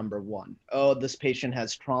problem number one. Oh, this patient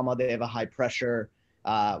has trauma. They have a high pressure.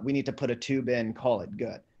 We need to put a tube in, call it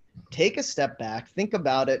good. take a step back, think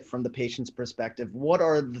about it from the patient's perspective. What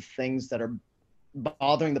are the things that are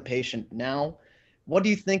bothering the patient now? What do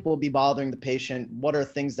you think will be bothering the patient? What are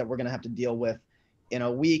things that we're going to have to deal with in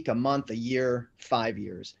a week, a month, a year, 5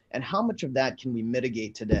 years? And how much of that can we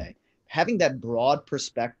mitigate today? Having that broad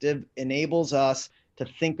perspective enables us to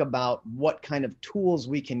think about what kind of tools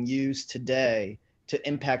we can use today to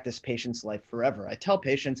impact this patient's life forever. I tell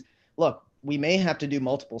patients, look, we may have to do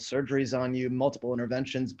multiple surgeries on you, multiple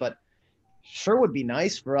interventions, but sure would be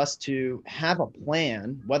nice for us to have a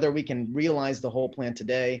plan. Whether we can realize the whole plan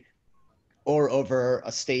today or over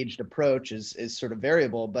a staged approach is sort of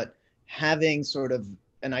variable, but having sort of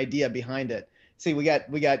an idea behind it. See, we got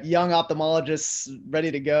young ophthalmologists ready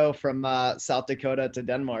to go from South Dakota to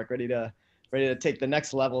Denmark, ready to take the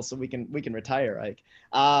next level, so we can retire, Ike.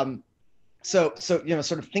 So sort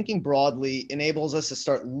of thinking broadly enables us to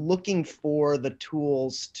start looking for the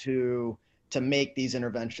tools to make these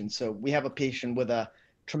interventions. So we have a patient with a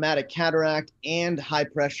traumatic cataract and high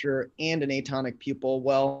pressure and an atonic pupil.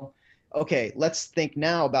 Well, okay, let's think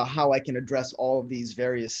now about how I can address all of these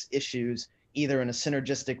various issues, either in a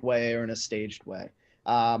synergistic way or in a staged way.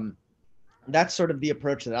 That's sort of the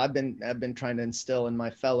approach that I've been trying to instill in my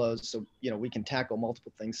fellows. So, we can tackle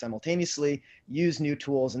multiple things simultaneously, use new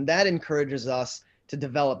tools, and that encourages us to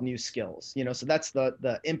develop new skills. So that's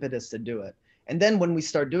the impetus to do it. And then when we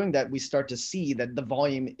start doing that, we start to see that the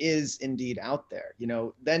volume is indeed out there.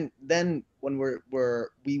 Then when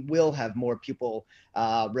we will have more pupil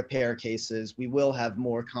repair cases, we will have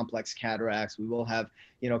more complex cataracts, we will have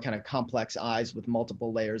kind of complex eyes with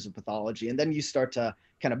multiple layers of pathology, and then you start to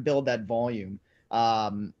kind of build that volume.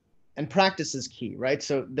 And practice is key, right?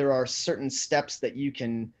 So there are certain steps that you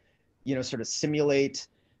can sort of simulate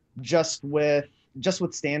just with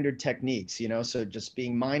standard techniques, so just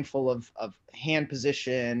being mindful of hand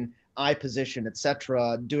position, eye position,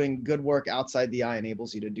 etc. Doing good work outside the eye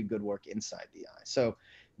enables you to do good work inside the eye. So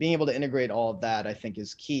being able to integrate all of that, I think,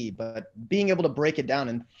 is key. But being able to break it down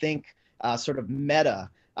and think sort of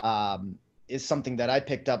meta is something that I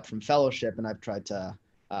picked up from fellowship, and I've tried to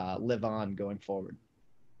live on going forward.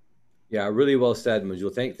 Yeah, really well said,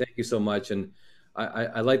 Manjul. Thank you so much. And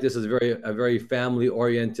I like this as a very family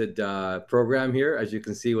oriented program here, as you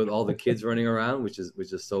can see, with all the kids running around, which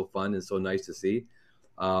is so fun and so nice to see.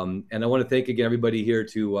 And I want to thank again everybody here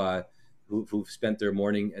who've spent their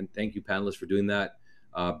morning, and thank you panelists for doing that.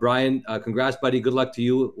 Brian, congrats, buddy. Good luck to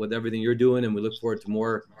you with everything you're doing, and we look forward to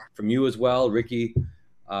more from you as well. Ricky,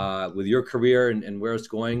 with your career and where it's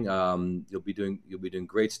going, you'll be doing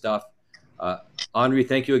great stuff. Henri,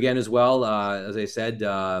 thank you again as well. As I said,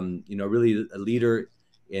 really a leader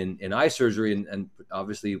in eye surgery and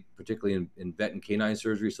obviously particularly in vet and canine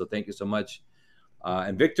surgery. So thank you so much.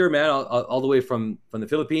 And Victor, man, all the way from the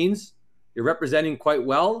Philippines, you're representing quite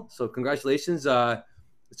well. So congratulations.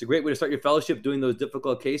 It's a great way to start your fellowship, doing those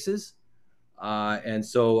difficult cases. And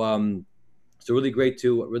so really great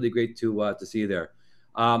to see you there.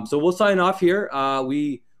 So we'll sign off here.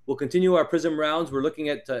 We'll continue our Prism rounds. We're looking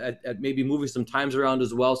at maybe moving some times around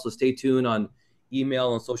as well. So stay tuned on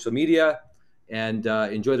email and social media, and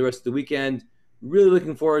enjoy the rest of the weekend. Really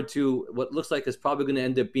looking forward to what looks like is probably going to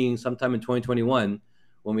end up being sometime in 2021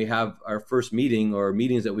 when we have our first meeting or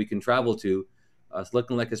meetings that we can travel to. It's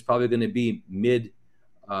looking like it's probably going to be mid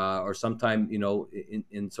or sometime,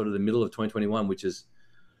 in sort of the middle of 2021, which is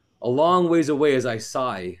a long ways away as I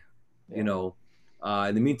sigh, In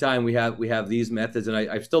the meantime, we have these methods, and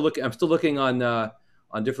I'm still looking on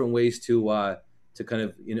different ways to kind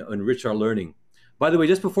of enrich our learning. By the way,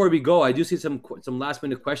 just before we go, I do see some last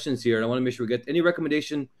minute questions here, and I want to make sure we get any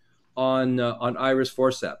recommendation on iris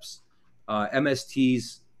forceps,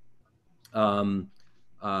 MSTs,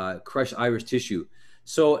 crushed iris tissue.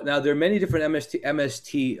 So now there are many different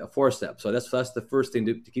MST forceps. So that's the first thing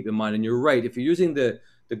to keep in mind. And you're right, if you're using the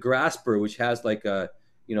grasper, which has like a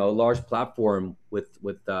large platform with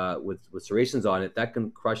serrations on it, that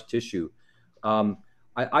can crush tissue.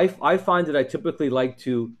 I find that I typically like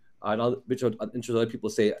to, which I'm interested other people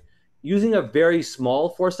say, using a very small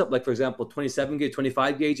forceps, like for example, 27 gauge,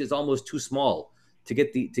 25 gauge, is almost too small to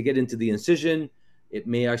get into the incision. It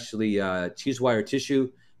may actually cheese wire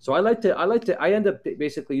tissue. So I end up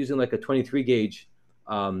basically using like a 23 gauge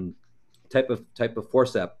type of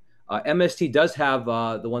forceps. MST does have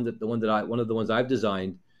one of the ones I've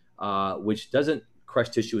designed, which doesn't crush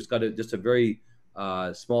tissue. It's got just a very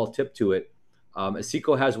small tip to it.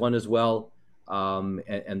 Asico has one as well,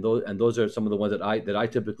 and those are some of the ones that I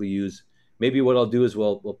typically use. Maybe what I'll do is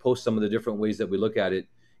we'll post some of the different ways that we look at it.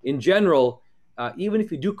 In general, even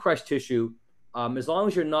if you do crush tissue, as long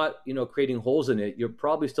as you're not creating holes in it, you're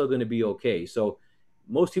probably still going to be okay. So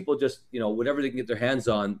most people just, you know, whatever they can get their hands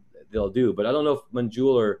on, they'll do. But I don't know if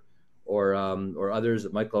Manjul or others,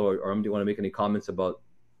 Michael or do you want to make any comments about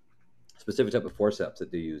specific type of forceps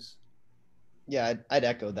that they use? Yeah, I'd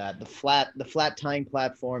echo that. The flat tying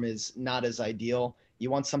platform is not as ideal. You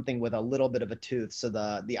want something with a little bit of a tooth. So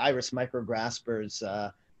the Iris micro graspers,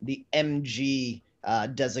 the MG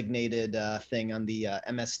designated thing on the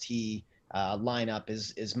MST lineup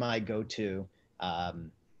is my go-to,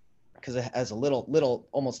 because it has a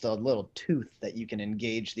almost a little tooth that you can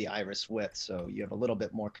engage the Iris with, so you have a little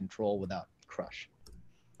bit more control without crush.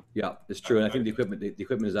 Yeah, it's true, and I think the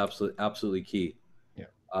equipment is absolutely key. Yeah.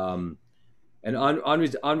 And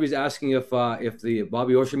Henri's asking if the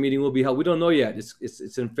Bobby Orser meeting will be held. We don't know yet.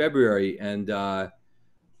 It's in February, and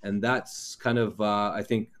that's kind of I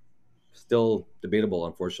think still debatable,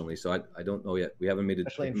 unfortunately. So I don't know yet. We haven't made it.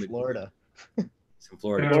 Especially in Florida. It's in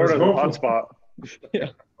Florida. Yeah, Florida's a hopeful. hot spot. Yeah.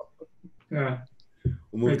 Yeah.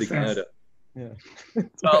 We'll move Makes to Canada. Yeah.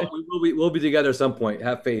 Well, we'll be together at some point.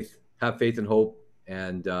 Have faith and hope.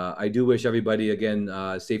 And I do wish everybody again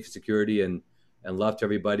safe security and love to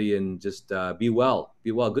everybody, and just be well.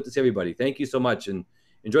 Be well. Good to see everybody. Thank you so much, and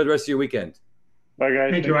enjoy the rest of your weekend. Bye,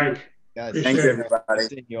 guys. Thank you, Ike. Guys, Appreciate Thanks, it. everybody.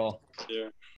 seeing you all. Yeah.